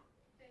 MF?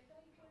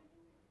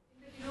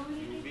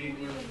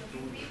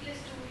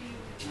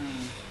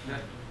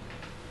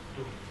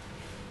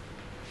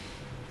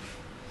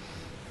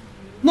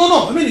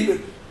 No, I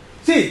mean,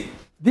 see,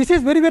 this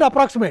is very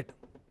approximate,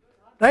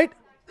 right?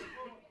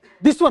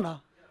 This one,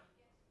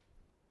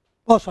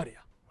 oh sorry,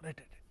 yeah, right.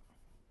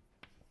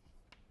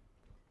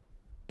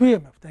 2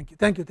 MF,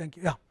 thank you,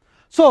 yeah.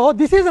 So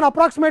this is an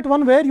approximate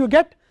one where you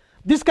get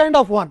this kind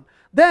of one.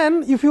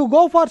 Then if you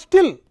go for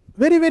still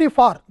very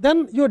far,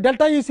 then your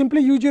delta is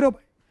simply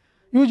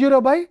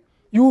U0 by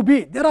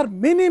UB. There are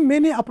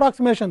many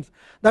approximations.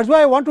 That is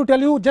why I want to tell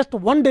you just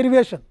one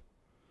derivation.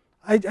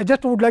 I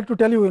just would like to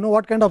tell you,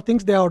 what kind of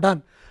things they have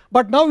done.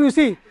 But now you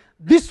see,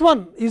 this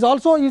one is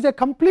also a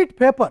complete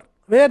paper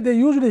where they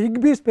used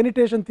Higgins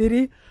penetration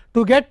theory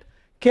to get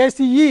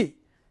KCE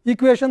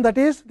equation, that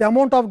is the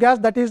amount of gas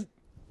that is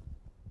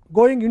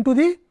going into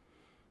the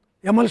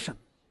emulsion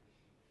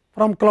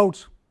from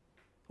clouds.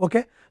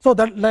 Okay. So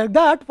that like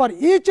that for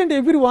each and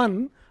every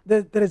one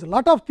there is a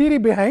lot of theory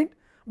behind,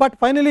 but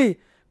finally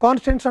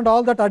constants and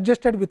all that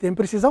adjusted with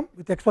empiricism,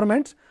 with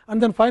experiments,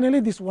 and then finally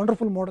this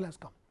wonderful model has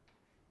come.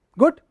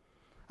 Good.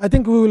 I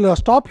think we will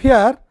stop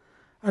here,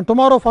 and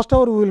tomorrow first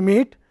hour we will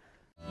meet.